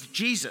raised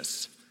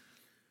Jesus,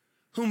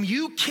 whom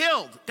you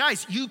killed.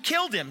 Guys, you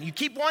killed him. You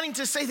keep wanting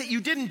to say that you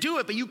didn't do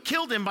it, but you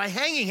killed him by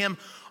hanging him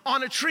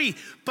on a tree.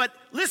 But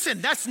listen,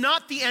 that's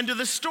not the end of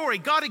the story.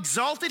 God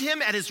exalted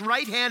him at his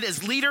right hand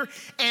as leader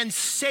and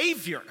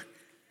savior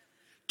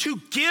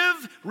to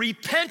give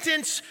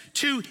repentance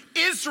to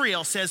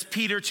Israel, says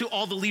Peter, to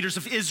all the leaders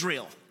of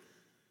Israel.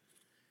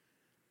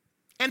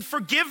 And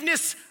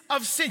forgiveness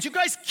of sins. You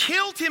guys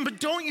killed him,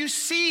 but don't you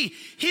see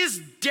his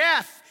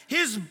death,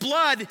 his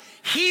blood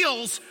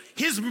heals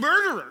his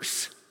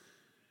murderers.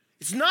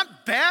 It's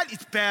not bad,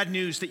 it's bad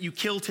news that you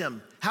killed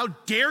him. How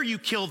dare you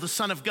kill the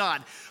Son of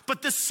God?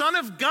 But the Son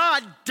of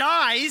God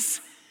dies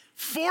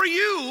for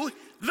you,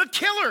 the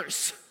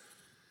killers.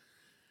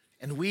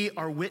 And we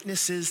are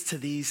witnesses to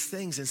these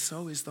things, and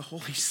so is the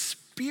Holy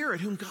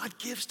Spirit, whom God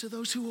gives to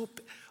those who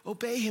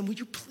obey him. Would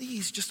you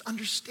please just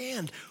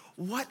understand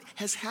what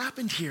has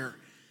happened here?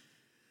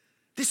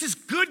 This is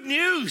good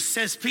news,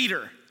 says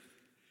Peter,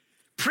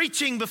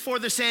 preaching before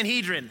the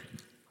Sanhedrin.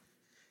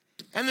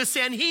 And the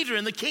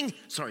Sanhedrin,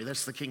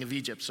 that's the king of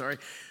Egypt,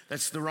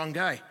 that's the wrong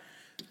guy.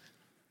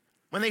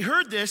 When they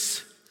heard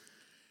this,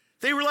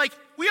 they were like,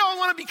 we all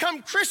want to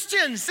become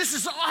Christians. This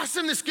is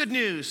awesome, this good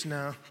news.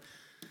 No,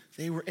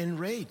 they were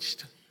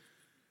enraged.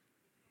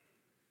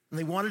 And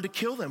they wanted to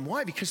kill them.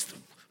 Why? Because,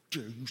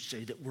 dare you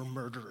say that we're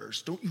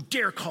murderers? Don't you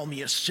dare call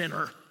me a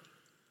sinner.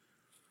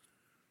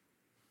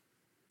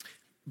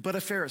 But a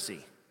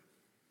Pharisee,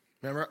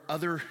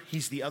 remember,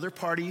 he's the other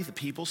party, the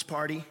people's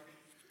party.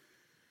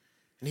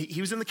 And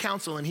he was in the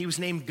council, and he was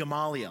named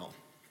Gamaliel.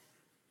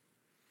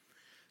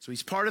 So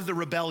he's part of the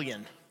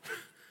rebellion.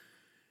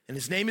 And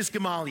his name is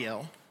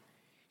Gamaliel.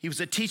 He was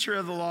a teacher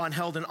of the law and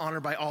held in honor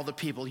by all the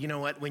people. You know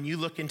what? When you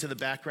look into the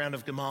background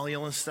of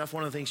Gamaliel and stuff,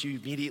 one of the things you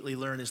immediately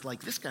learn is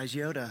like, this guy's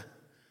Yoda.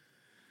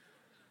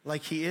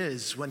 Like he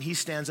is when he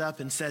stands up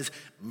and says,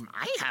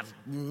 I have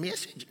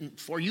message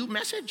for you,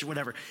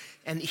 whatever.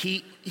 And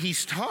he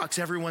talks,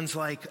 everyone's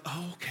like,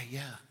 oh, okay,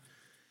 yeah.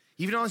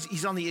 Even though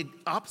he's on the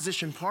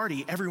opposition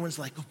party, everyone's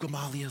like, oh,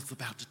 Gamaliel's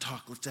about to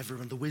talk.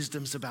 The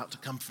wisdom's about to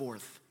come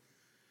forth.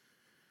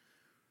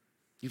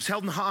 He was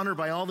held in honor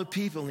by all the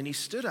people, and he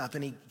stood up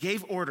and he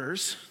gave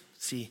orders.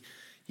 See,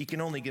 you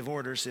can only give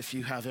orders if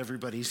you have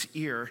everybody's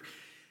ear,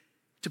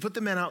 to put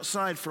the men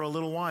outside for a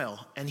little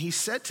while. And he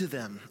said to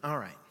them, all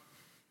right,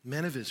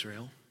 men of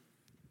Israel,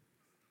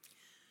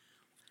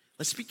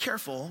 let's be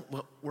careful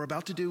what we're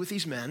about to do with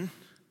these men.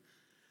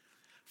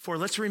 For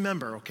let's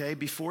remember, okay,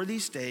 before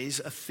these days,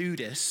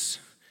 Theudas,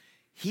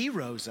 he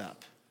rose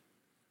up,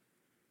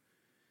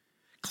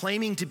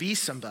 claiming to be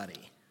somebody.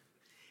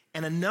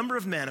 And a number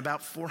of men,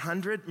 about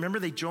 400, remember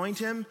they joined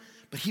him,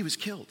 but he was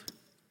killed.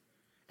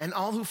 And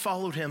all who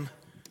followed him,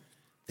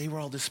 they were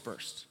all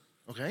dispersed,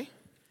 okay?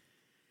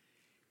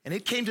 And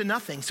it came to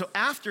nothing. So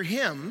after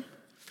him,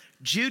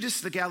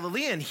 Judas the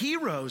Galilean, he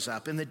rose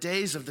up in the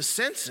days of the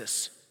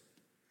census.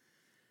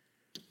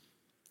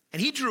 And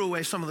he drew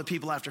away some of the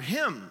people after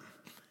him.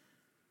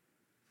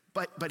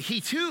 But he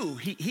too,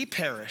 he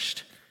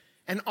perished.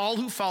 And all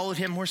who followed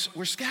him were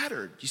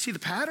scattered. You see the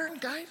pattern,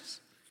 guys?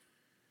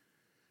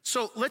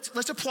 So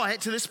let's apply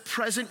it to this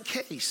present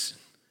case.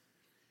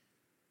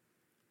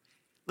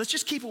 Let's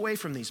just keep away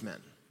from these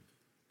men.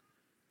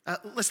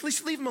 Let's at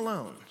least leave them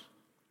alone.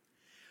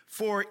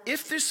 For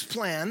if this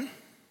plan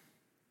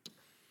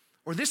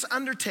or this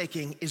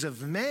undertaking is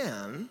of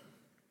man,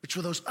 which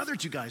were those other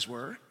two guys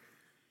were,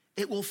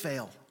 it will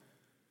fail.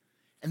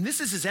 And this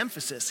is his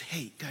emphasis.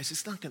 Hey, guys,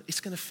 it's going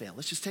to fail.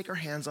 Let's just take our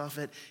hands off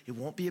it. It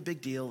won't be a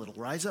big deal. It'll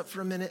rise up for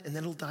a minute and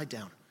then it'll die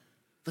down.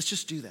 Let's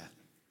just do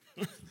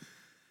that.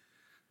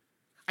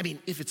 I mean,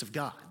 if it's of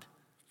God,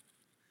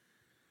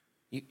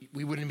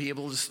 we wouldn't be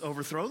able to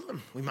overthrow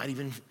them. We might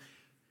even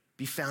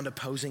be found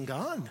opposing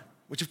God,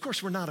 which of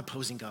course we're not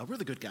opposing God. We're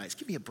the good guys.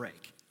 Give me a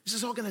break. This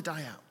is all going to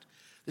die out.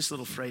 This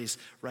little phrase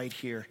right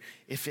here,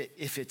 if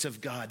it's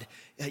of God,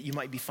 you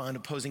might be found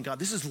opposing God.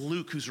 This is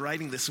Luke who's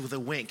writing this with a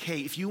wink.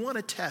 Hey, if you want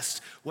to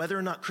test whether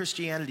or not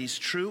Christianity is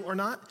true or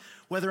not,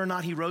 whether or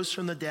not he rose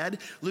from the dead,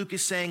 Luke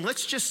is saying,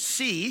 let's just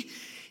see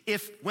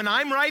if when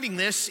I'm writing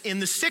this in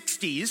the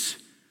 60s,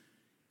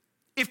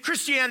 if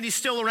Christianity is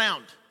still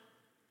around.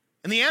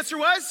 And the answer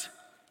was,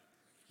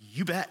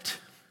 you bet.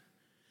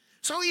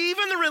 So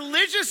even the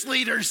religious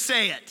leaders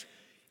say it.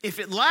 If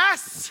it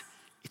lasts,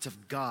 it's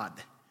of God.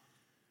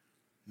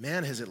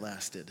 Man, has it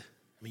lasted.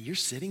 I mean, you're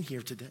sitting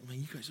here today. I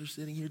mean, you guys are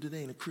sitting here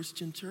today in a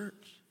Christian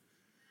church.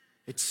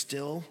 It's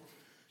still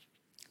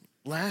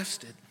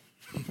lasted.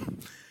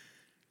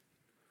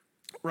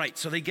 Right,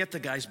 so they get the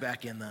guys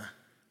back in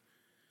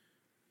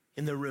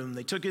the room.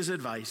 They took his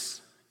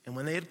advice. And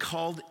when they had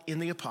called in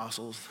the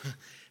apostles,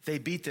 they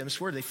beat them.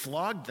 Swear, they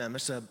flogged them.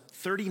 It's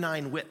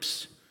 39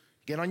 whips.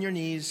 Get on your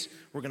knees.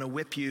 We're going to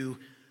whip you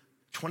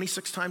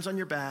 26 times on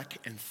your back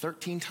and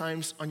 13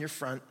 times on your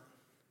front.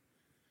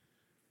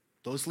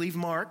 Those leave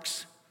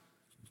marks.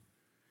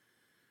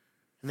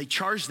 And they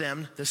charged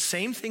them the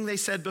same thing they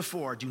said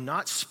before. Do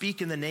not speak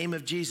in the name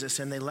of Jesus.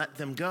 And they let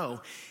them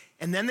go.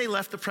 And then they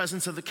left the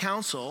presence of the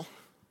council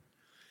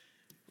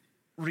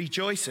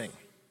rejoicing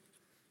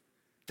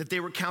that they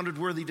were counted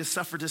worthy to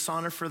suffer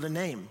dishonor for the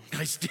name.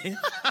 Guys,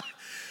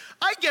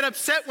 I get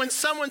upset when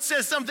someone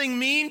says something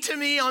mean to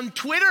me on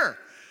Twitter.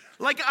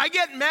 Like, I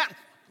get mad.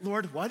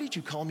 Lord, why did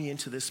you call me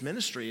into this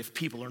ministry if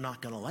people are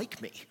not going to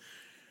like me?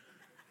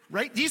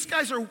 Right? These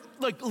guys are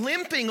like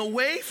limping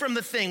away from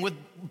the thing with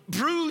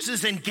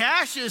bruises and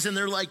gashes, and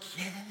they're like,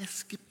 yes,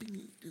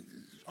 skipping,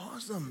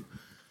 awesome.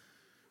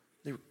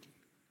 They're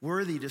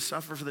worthy to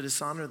suffer for the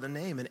dishonor of the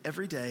name. And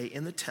every day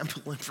in the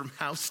temple and from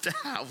house to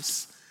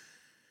house,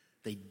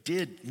 they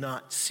did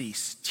not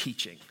cease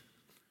teaching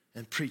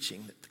and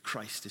preaching that the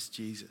Christ is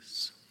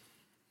Jesus.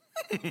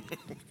 Come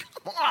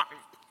on.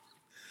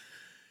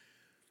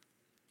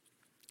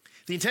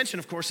 The intention,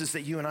 of course, is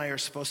that you and I are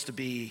supposed to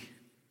be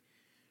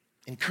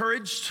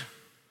encouraged,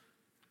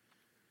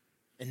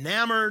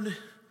 enamored,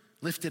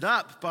 lifted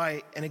up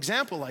by an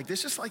example like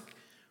this, just like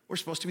we're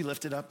supposed to be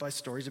lifted up by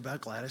stories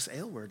about Gladys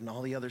Aylward and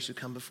all the others who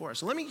come before us.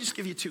 So let me just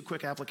give you 2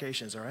 quick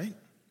applications, all right?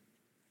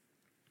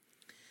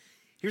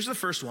 Here's the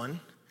first one.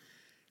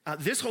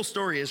 This whole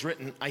story is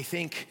written, I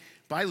think,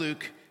 by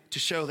Luke to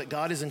show that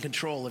God is in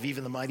control of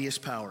even the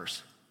mightiest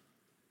powers.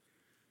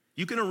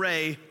 You can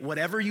array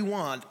whatever you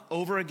want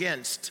over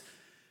against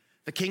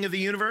the King of the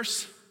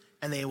universe,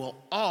 and they will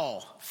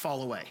all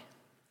fall away.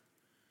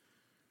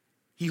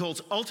 He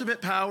holds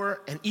ultimate power,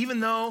 and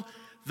even though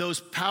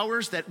those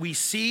powers that we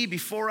see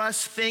before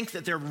us think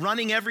that they're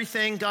running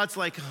everything, God's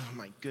like, oh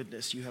my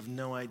goodness, you have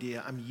no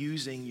idea. I'm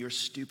using your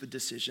stupid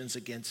decisions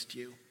against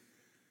you.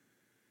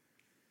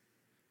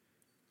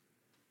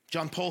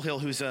 John Polhill,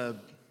 who's a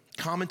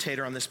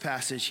commentator on this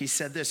passage, he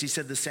said this. He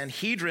said, the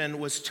Sanhedrin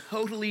was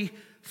totally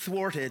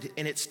thwarted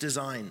in its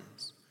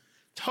designs,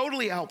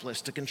 totally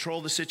helpless to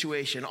control the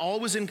situation. All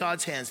was in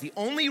God's hands. The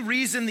only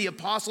reason the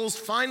apostles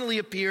finally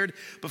appeared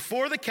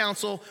before the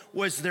council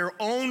was their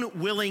own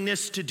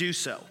willingness to do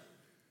so.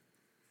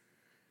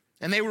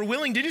 And they were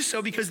willing to do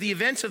so because the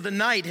events of the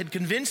night had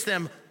convinced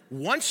them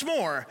once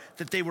more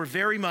that they were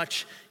very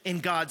much in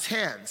God's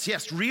hands.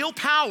 Yes, real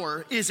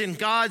power is in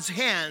God's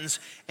hands,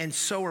 and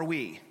so are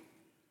we.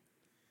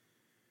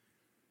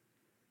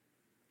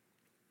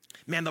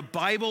 Man, the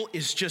Bible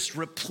is just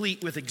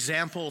replete with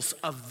examples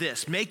of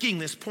this, making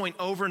this point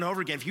over and over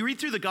again. If you read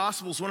through the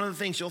Gospels, one of the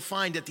things you'll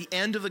find at the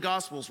end of the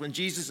Gospels when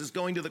Jesus is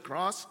going to the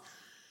cross,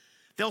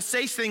 they'll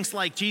say things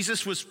like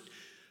Jesus was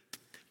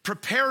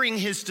preparing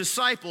his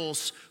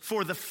disciples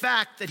for the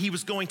fact that he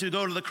was going to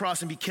go to the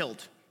cross and be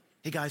killed.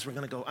 Hey guys, I'm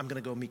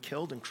gonna go be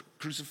killed and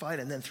crucified,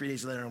 and then 3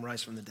 days later I'm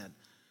rise from the dead.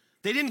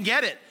 They didn't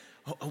get it.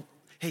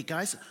 Hey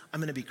guys, I'm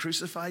gonna be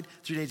crucified,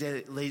 3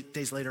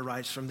 days later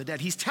rise from the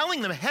dead. He's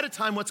telling them ahead of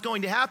time what's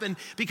going to happen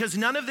because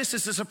none of this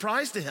is a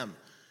surprise to him.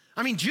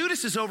 I mean,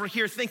 Judas is over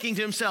here thinking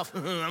to himself,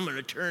 I'm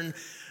gonna turn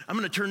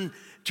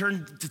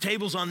the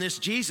tables on this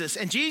Jesus.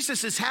 And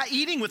Jesus is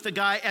eating with the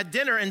guy at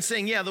dinner and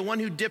saying, yeah, the one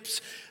who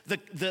dips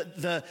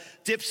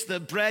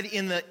the bread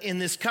in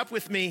this cup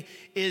with me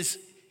is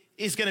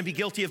gonna be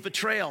guilty of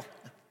betrayal.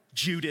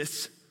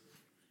 Judas.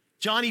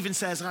 John even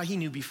says, he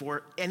knew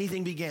before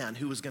anything began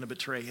who was gonna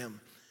betray him.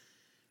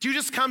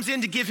 Judas comes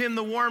in to give him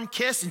the warm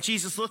kiss, and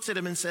Jesus looks at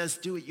him and says,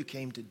 do what you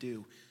came to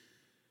do.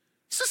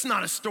 This is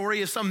not a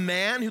story of some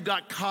man who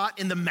got caught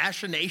in the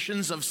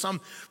machinations of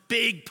some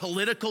big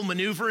political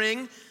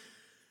maneuvering,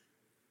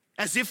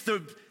 as if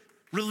the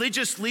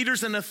religious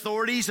leaders and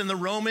authorities and the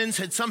Romans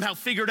had somehow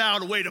figured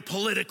out a way to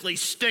politically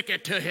stick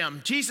it to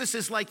him. Jesus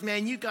is like,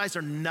 man, you guys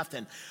are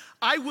nothing.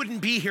 I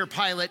wouldn't be here,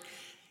 Pilate,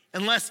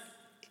 unless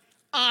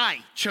I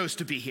chose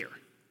to be here.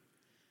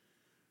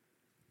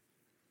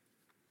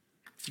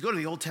 If you go to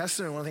the Old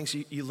Testament, one of the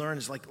things you learn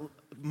is like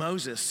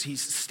Moses,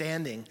 he's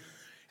standing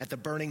at the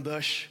burning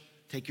bush.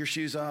 Take your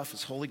shoes off,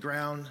 it's holy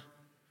ground.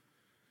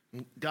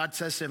 And God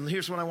says to him,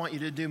 here's what I want you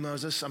to do,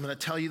 Moses. I'm gonna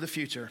tell you the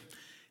future.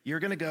 You're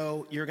gonna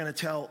go, you're gonna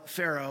tell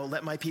Pharaoh,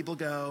 let my people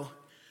go.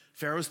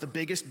 Pharaoh's the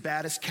biggest,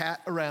 baddest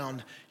cat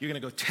around. You're gonna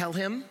go tell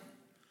him,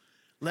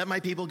 let my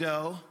people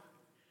go.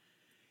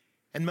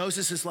 And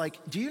Moses is like,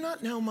 do you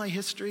not know my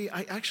history?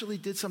 I actually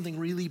did something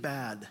really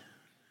bad.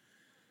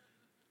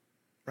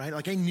 Right?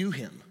 Like I knew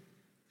him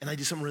and I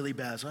did something really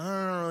bad. So I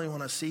don't really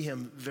want to see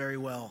him very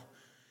well.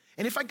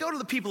 And if I go to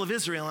the people of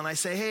Israel and I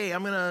say, hey,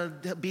 I'm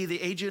going to be the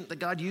agent that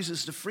God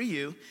uses to free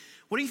you,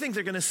 what do you think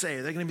they're going to say?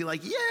 They're going to be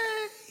like,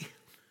 yay.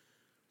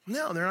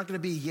 No, they're not going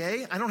to be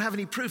yay. I don't have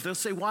any proof. They'll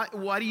say,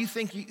 who do you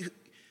think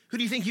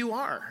you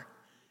are?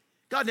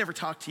 God never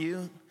talked to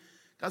you.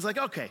 God's like,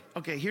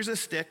 okay, here's a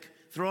stick.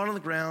 Throw it on the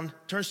ground,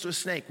 turns to a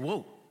snake.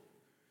 Whoa.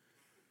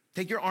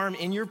 Take your arm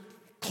in your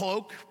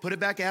cloak, put it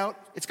back out.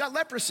 It's got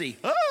leprosy.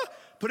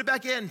 Put it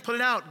back in, put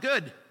it out.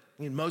 Good.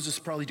 I mean, Moses is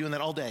probably doing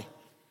that all day.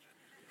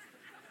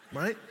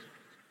 Right?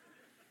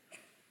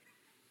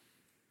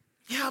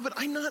 Yeah, but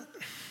I'm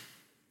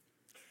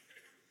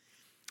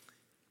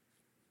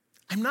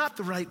not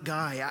the right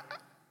guy.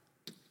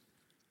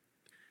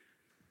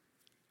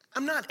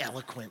 I'm not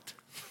eloquent.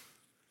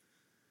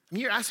 I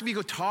mean, you're asking me to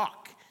go talk.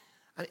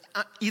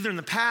 Either in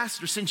the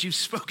past or since you've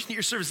spoken to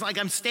your service, like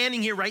I'm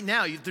standing here right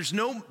now. There's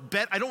no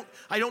bet. I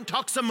don't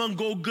talk someone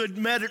go good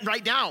med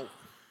right now.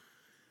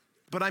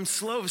 But I'm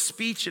slow of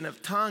speech and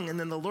of tongue. And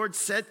then the Lord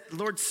said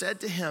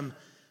to him,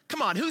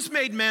 come on, who's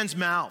made man's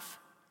mouth?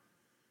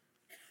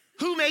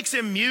 Who makes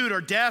him mute or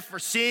deaf or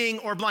seeing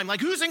or blind?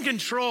 Like who's in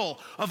control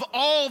of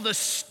all the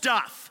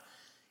stuff?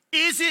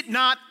 Is it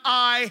not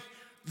I,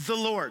 the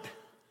Lord?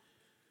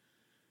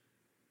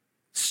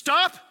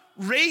 Stop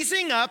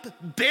raising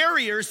up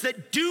barriers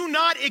that do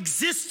not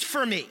exist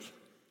for me.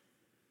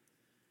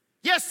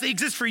 Yes, they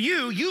exist for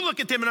you. You look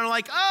at them and are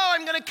like, oh,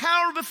 I'm gonna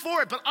cower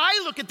before it. But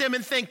I look at them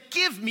and think,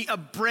 give me a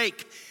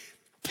break.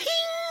 Ping!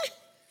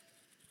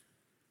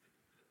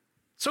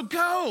 So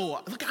go.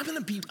 Look, I'm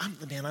gonna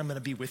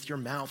be with your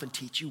mouth and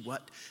teach you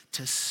what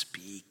to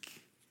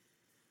speak.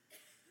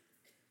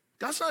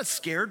 God's not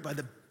scared by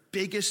the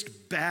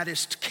biggest,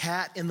 baddest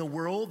cat in the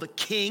world, the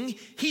king.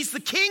 He's the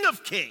King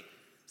of Kings.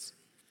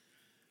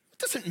 It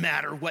doesn't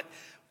matter what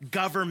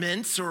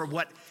governments or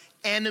what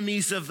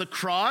enemies of the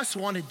cross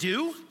want to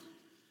do.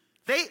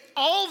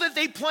 All that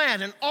they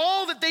plan and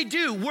all that they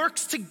do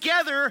works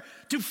together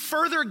to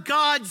further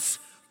God's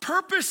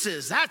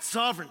purposes. That's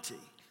sovereignty.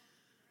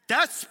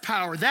 That's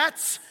power.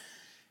 That's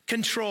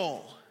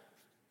control.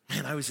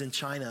 Man, I was in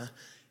China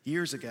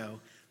years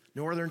ago,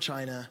 northern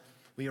China.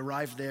 We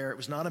arrived there. It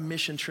was not a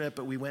mission trip,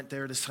 but we went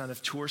there to kind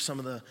of tour some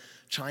of the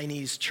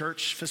Chinese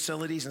church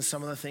facilities and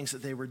some of the things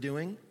that they were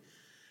doing.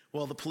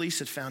 Well, the police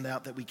had found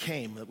out that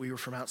we were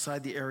from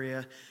outside the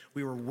area.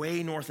 We were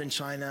way north in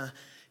China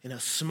in a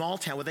small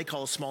town, what they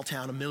call a small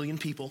town, 1 million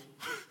people,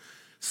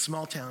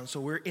 small town. So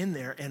we're in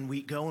there and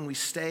we go and we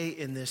stay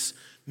in this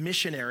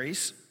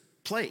missionary's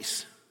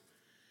place.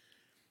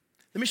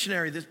 The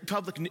missionary, the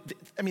public,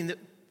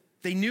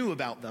 they knew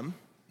about them,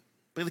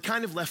 but they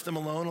kind of left them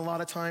alone a lot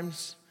of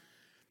times.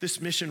 This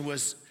mission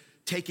was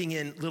taking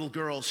in little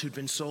girls who'd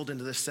been sold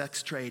into the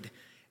sex trade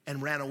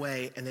and ran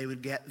away, and they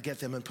would get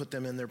them and put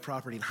them in their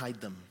property and hide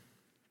them.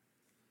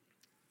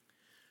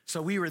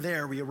 So we were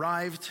there, we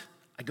arrived,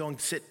 I go and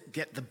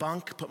get the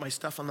bunk, put my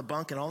stuff on the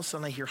bunk, and all of a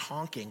sudden I hear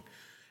honking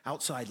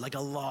outside, like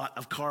a lot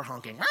of car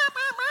honking.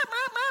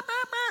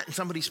 And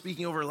somebody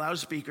speaking over a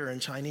loudspeaker in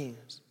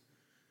Chinese.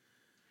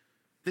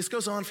 This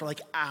goes on for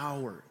like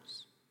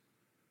hours.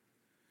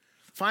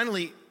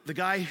 Finally, the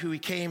guy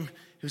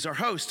who's our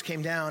host,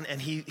 came down,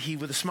 and he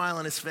with a smile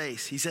on his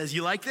face, he says,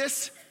 "You like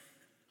this?"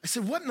 I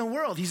said, "What in the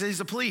world?" He says, "He's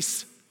the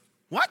police."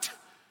 "What?"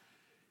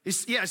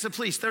 It's the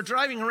police. They're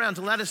driving around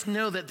to let us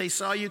know that they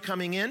saw you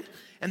coming in,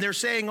 and they're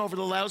saying over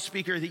the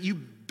loudspeaker that you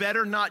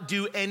better not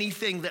do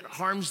anything that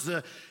harms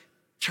the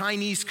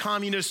Chinese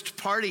Communist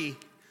Party.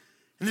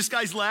 And this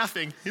guy's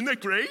laughing. "Isn't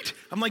that great?"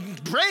 I'm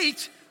like,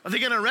 "Great? Are they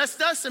gonna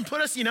arrest us and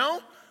put us, He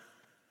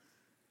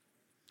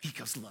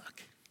goes,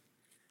 "Look,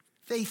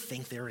 they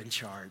think they're in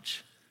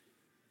charge,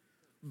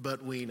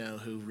 but we know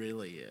who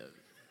really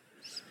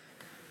is."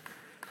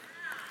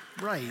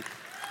 Right.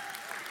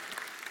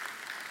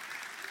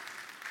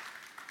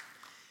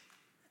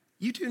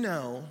 You do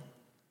know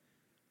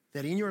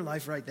that in your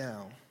life right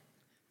now,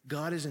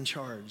 God is in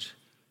charge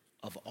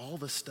of all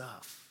the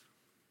stuff.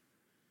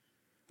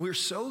 We're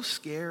so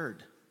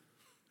scared.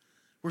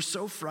 We're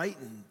so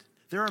frightened.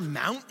 There are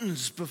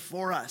mountains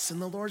before us,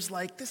 and the Lord's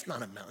like, "This is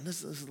not a mountain,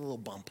 this is a little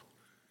bump.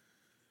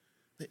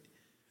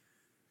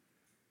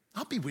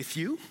 I'll be with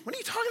you." "What are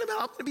you talking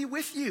about? I'm gonna be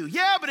with you."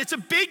 "Yeah, but it's a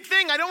big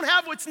thing. I don't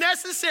have what's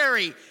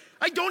necessary.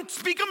 I don't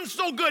speak them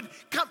so good."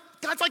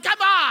 God's like,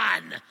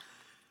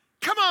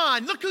 Come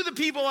on, look who the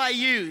people I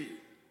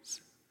use."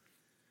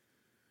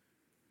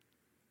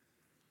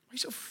 Why are you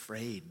so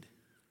afraid?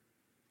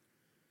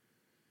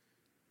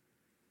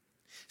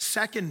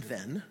 Second,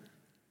 then,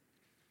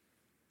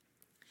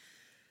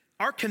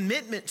 our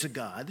commitment to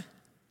God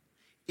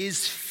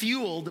is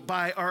fueled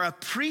by our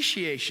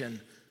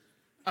appreciation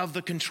of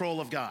the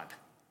control of God.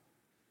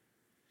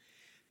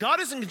 God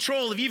is in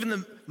control of even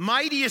the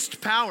mightiest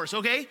powers,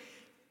 okay?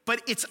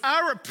 But it's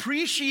our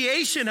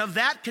appreciation of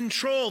that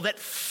control that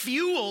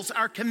fuels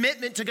our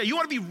commitment to God. You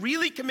want to be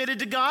really committed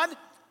to God?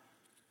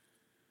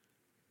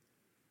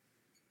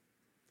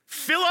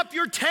 Fill up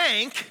your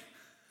tank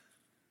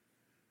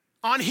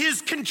on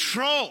His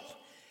control.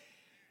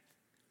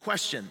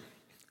 Question.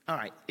 All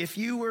right, if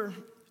you were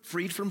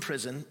freed from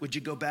prison, would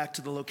you go back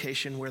to the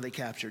location where they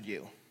captured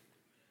you?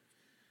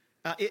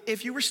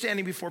 If you were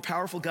standing before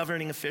powerful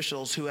governing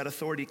officials who had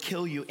authority to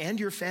kill you and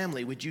your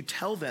family, would you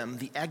tell them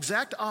the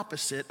exact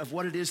opposite of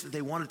what it is that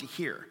they wanted to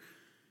hear?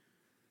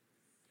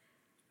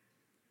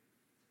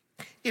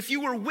 If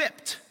you were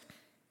whipped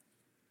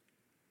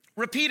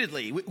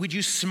repeatedly, would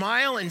you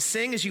smile and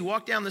sing as you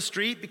walk down the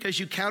street because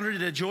you counted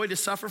it a joy to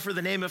suffer for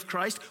the name of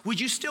Christ? Would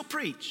you still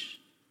preach?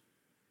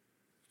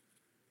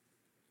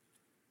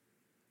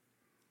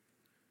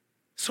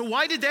 So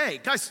why did they?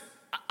 Guys,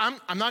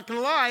 I'm not gonna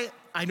lie,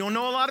 I don't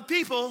know a lot of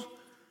people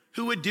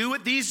who would do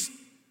what these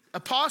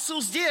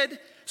apostles did.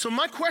 So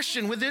my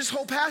question with this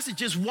whole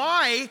passage is,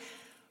 why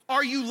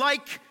are you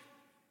like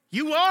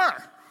you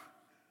are?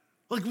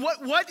 Like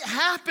what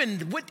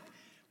happened?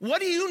 What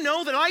do you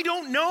know that I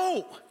don't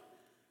know?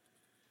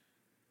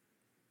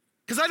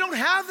 Because I don't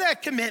have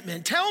that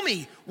commitment. Tell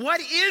me,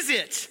 what is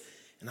it?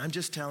 And I'm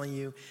just telling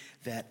you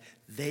that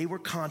they were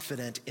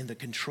confident in the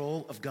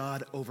control of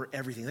God over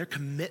everything. Their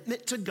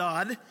commitment to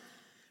God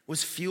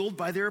was fueled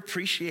by their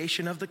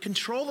appreciation of the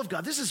control of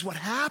God. This is what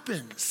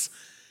happens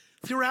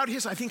throughout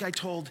history. I think I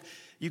told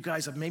you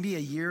guys maybe a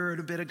year and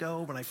a bit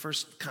ago when I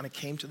first kind of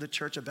came to the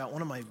church about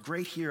one of my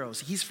great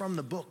heroes. He's from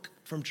the book,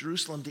 From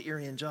Jerusalem to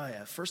Irian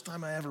Jaya. First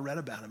time I ever read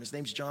about him. His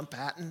name's John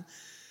Patton.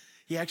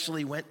 He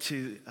actually went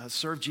to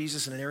serve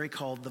Jesus in an area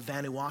called the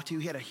Vanuatu.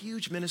 He had a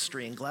huge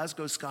ministry in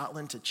Glasgow,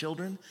 Scotland to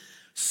children,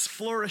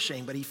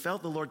 flourishing, but he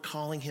felt the Lord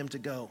calling him to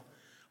go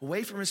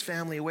away from his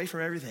family, away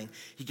from everything.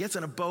 He gets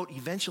on a boat,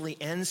 eventually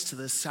ends to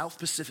the South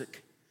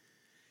Pacific.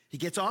 He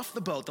gets off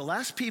the boat. The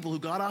last people who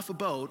got off a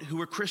boat who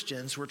were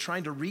Christians, who were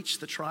trying to reach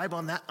the tribe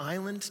on that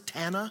island,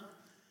 Tanna,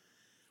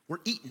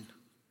 were eaten.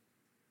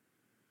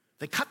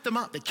 They cut them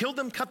up. They killed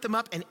them, cut them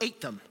up, and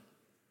ate them.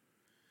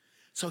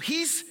 So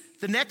he's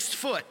the next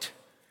foot,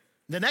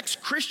 the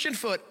next Christian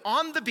foot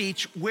on the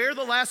beach where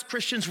the last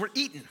Christians were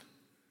eaten.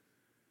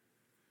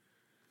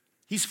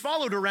 He's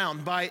followed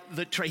around by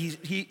the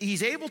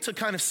he's able to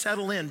kind of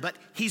settle in, but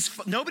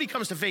nobody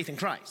comes to faith in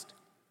Christ.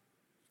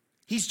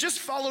 He's just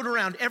followed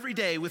around every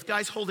day with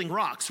guys holding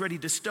rocks ready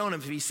to stone him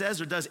if he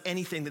says or does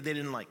anything that they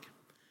didn't like.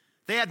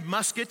 They had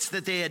muskets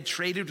that they had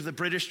traded with the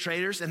British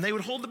traders, and they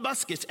would hold the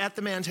muskets at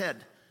the man's head.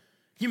 Can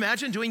you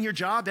imagine doing your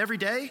job every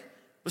day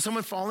with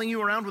someone following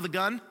you around with a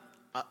gun?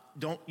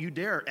 Don't you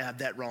dare add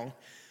that wrong.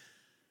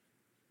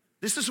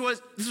 This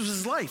was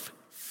his life.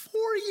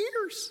 4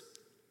 years.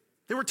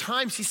 There were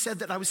times he said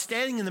that I was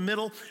standing in the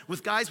middle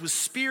with guys with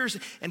spears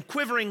and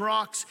quivering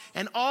rocks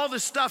and all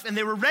this stuff, and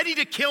they were ready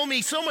to kill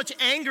me, so much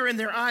anger in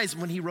their eyes.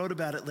 When he wrote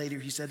about it later,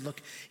 he said,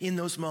 look, in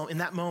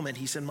that moment,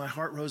 he said, my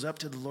heart rose up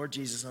to the Lord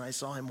Jesus, and I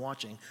saw him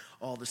watching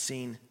all the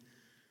scene.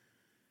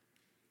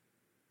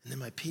 And then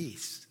my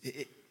peace,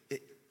 it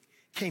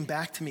came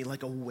back to me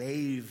like a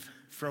wave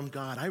from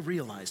God. I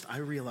realized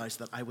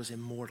that I was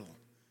immortal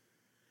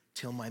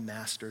till my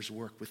master's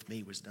work with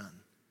me was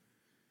done.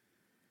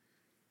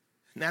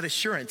 And that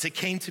assurance, it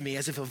came to me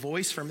as if a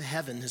voice from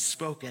heaven has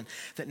spoken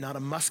that not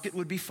a musket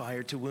would be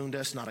fired to wound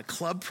us, not a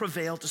club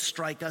prevail to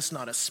strike us,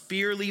 not a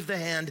spear leave the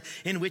hand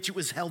in which it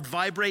was held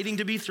vibrating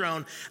to be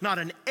thrown, not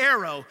an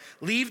arrow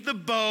leave the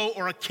bow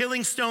or a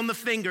killing stone the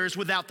fingers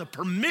without the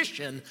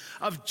permission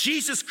of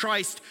Jesus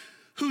Christ,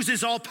 whose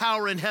is all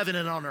power in heaven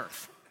and on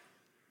earth.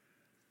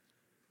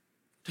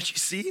 Don't you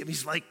see him?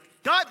 He's like,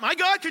 God, my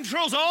God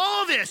controls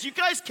all this. You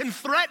guys can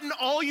threaten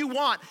all you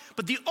want,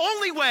 but the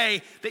only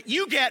way that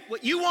you get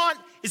what you want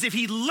is if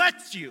he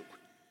lets you.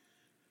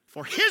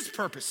 For his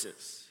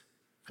purposes,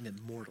 I'm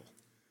immortal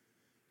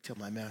till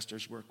my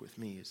master's work with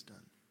me is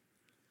done.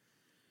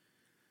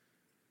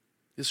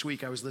 This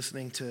week I was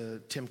listening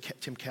to Tim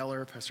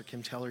Keller, Pastor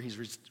Kim Keller.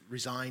 He's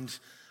resigned.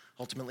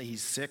 Ultimately,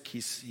 he's sick.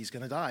 He's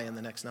going to die in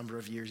the next number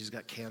of years. He's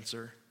got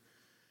cancer.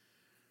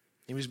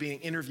 He was being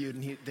interviewed,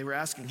 and they were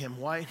asking him,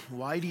 what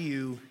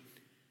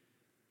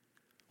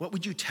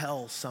would you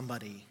tell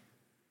somebody,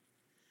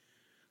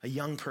 a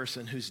young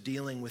person who's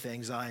dealing with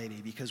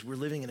anxiety? Because we're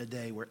living in a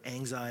day where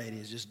anxiety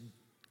is just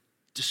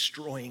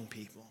destroying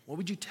people. What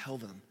would you tell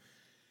them?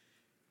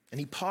 And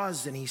he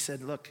paused and he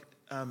said, look,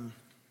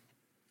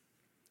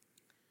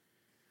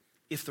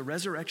 if the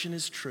resurrection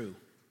is true,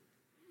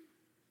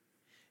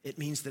 it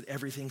means that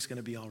everything's going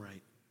to be all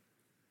right.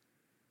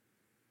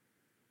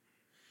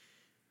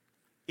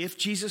 If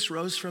Jesus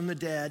rose from the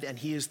dead and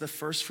he is the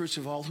first fruits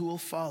of all who will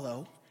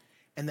follow,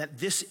 and that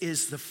this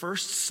is the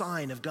first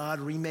sign of God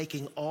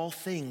remaking all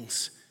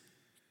things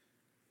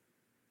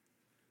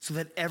so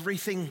that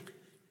everything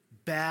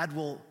bad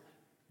will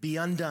be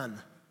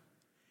undone,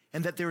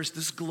 and that there is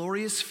this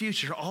glorious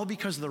future, all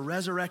because of the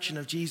resurrection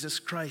of Jesus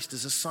Christ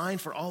is a sign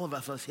for all of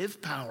us of his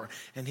power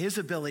and his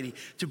ability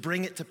to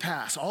bring it to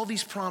pass, all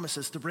these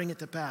promises to bring it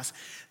to pass,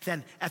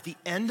 then at the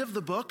end of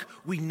the book,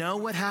 we know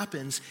what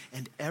happens,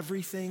 and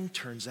everything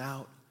turns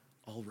out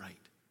all right.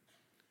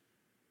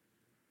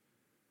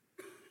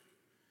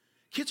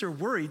 Kids are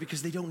worried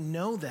because they don't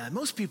know that.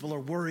 Most people are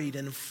worried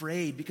and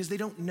afraid because they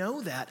don't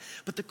know that.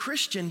 But the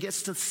Christian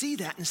gets to see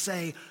that and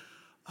say,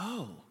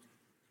 oh,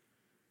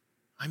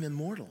 I'm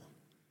immortal.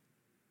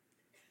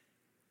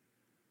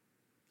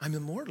 I'm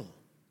immortal.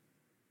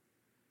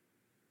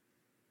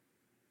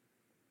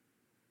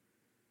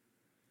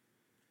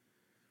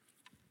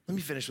 Let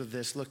me finish with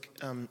this. Look,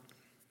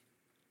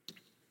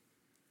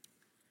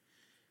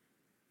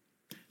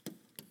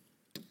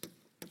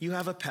 you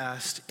have a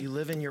past, you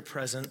live in your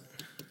present,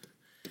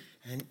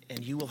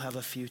 and you will have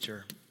a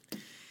future.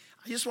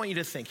 I just want you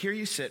to think, here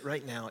you sit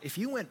right now. If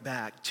you went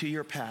back to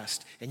your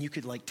past and you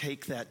could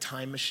take that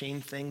time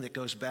machine thing that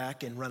goes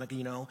back and run,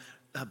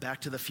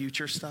 back to the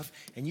future stuff,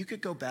 and you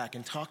could go back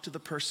and talk to the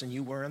person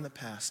you were in the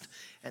past,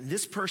 and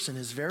this person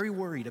is very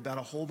worried about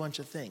a whole bunch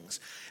of things.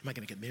 Am I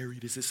going to get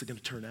married? Is this going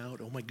to turn out?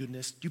 Oh my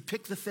goodness. You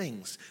pick the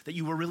things that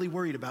you were really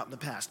worried about in the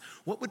past.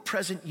 What would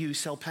present you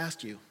sell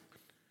past you?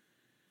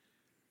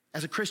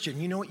 As a Christian,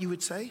 you know what you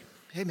would say?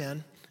 Hey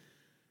man,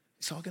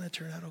 it's all going to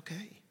turn out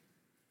okay.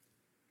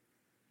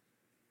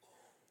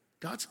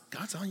 God's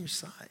on your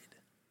side.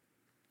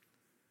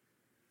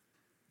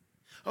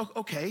 Oh,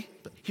 okay,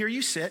 but here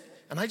you sit,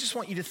 and I just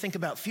want you to think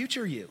about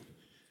future you.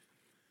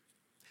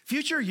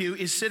 Future you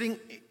is sitting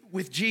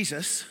with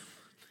Jesus,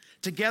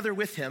 together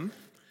with him.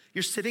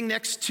 You're sitting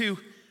next to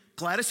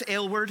Gladys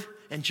Aylward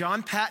and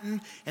John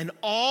Patton and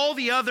all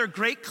the other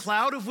great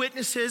cloud of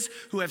witnesses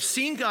who have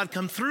seen God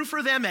come through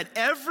for them at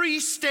every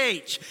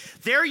stage.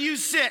 There you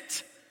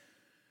sit,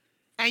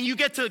 and you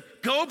get to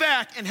go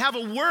back and have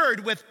a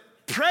word with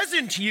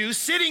present you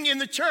sitting in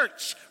the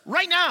church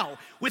right now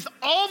with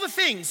all the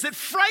things that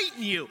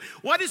frighten you.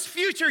 What does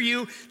future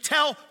you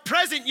tell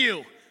present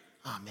you?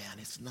 Oh man,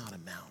 it's not a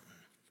mountain.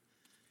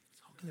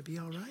 It's all going to be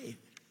all right.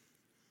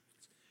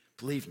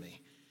 Believe me,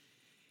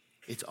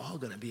 it's all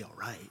going to be all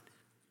right.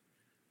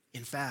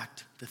 In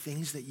fact, the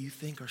things that you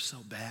think are so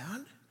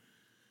bad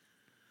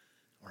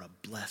are a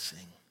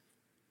blessing.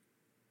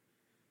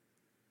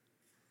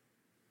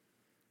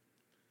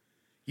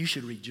 You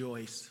should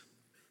rejoice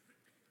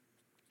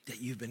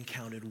that you've been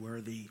counted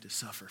worthy to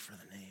suffer for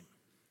the name.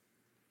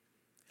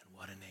 And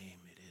what a name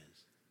it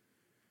is.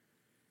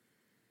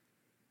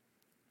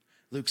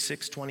 Luke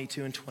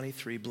 6:22 and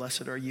 23,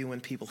 blessed are you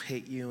when people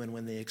hate you and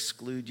when they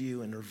exclude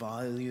you and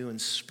revile you and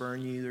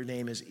spurn you. Their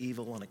name is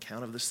evil on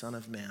account of the Son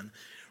of Man.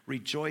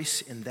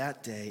 Rejoice in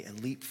that day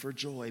and leap for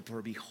joy,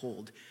 for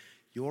behold,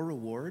 your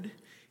reward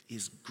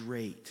is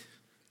great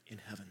in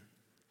heaven.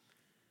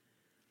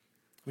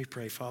 We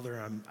pray,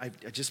 Father, I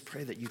just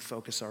pray that you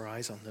focus our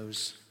eyes on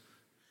those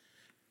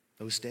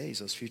days,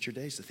 those future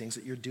days, the things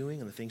that you're doing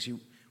and the things you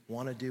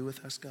want to do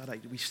with us,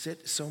 God. We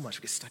sit so much,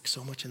 we get stuck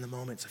so much in the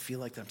moments. I feel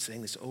like I'm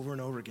saying this over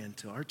and over again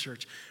to our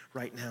church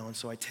right now, and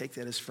so I take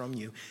that as from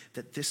you,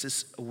 that this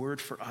is a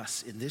word for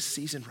us in this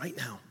season right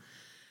now,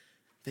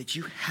 that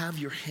you have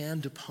your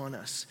hand upon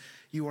us.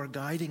 You are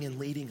guiding and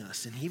leading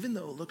us, and even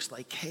though it looks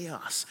like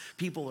chaos,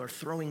 people are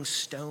throwing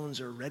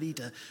stones or ready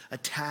to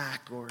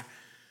attack, or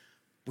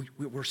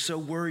we're so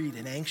worried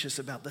and anxious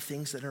about the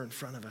things that are in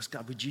front of us.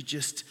 God, would you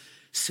just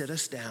sit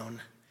us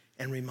down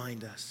and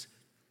remind us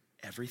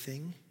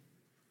everything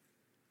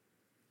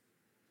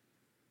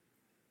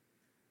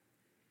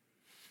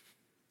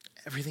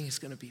is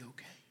going to be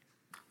okay.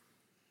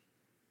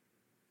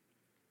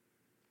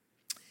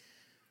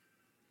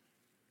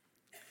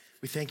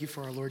 We thank you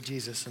for our Lord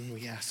Jesus, and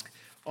we ask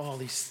all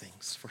these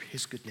things for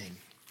his good name.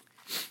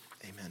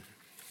 Amen.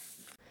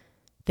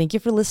 Thank you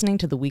for listening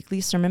to the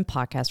weekly sermon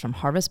podcast from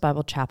Harvest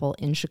Bible Chapel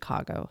in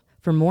Chicago.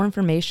 For more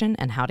information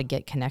and how to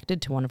get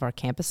connected to one of our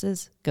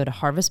campuses, go to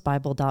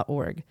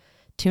harvestbible.org.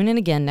 Tune in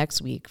again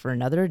next week for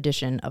another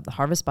edition of the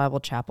Harvest Bible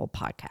Chapel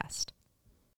podcast.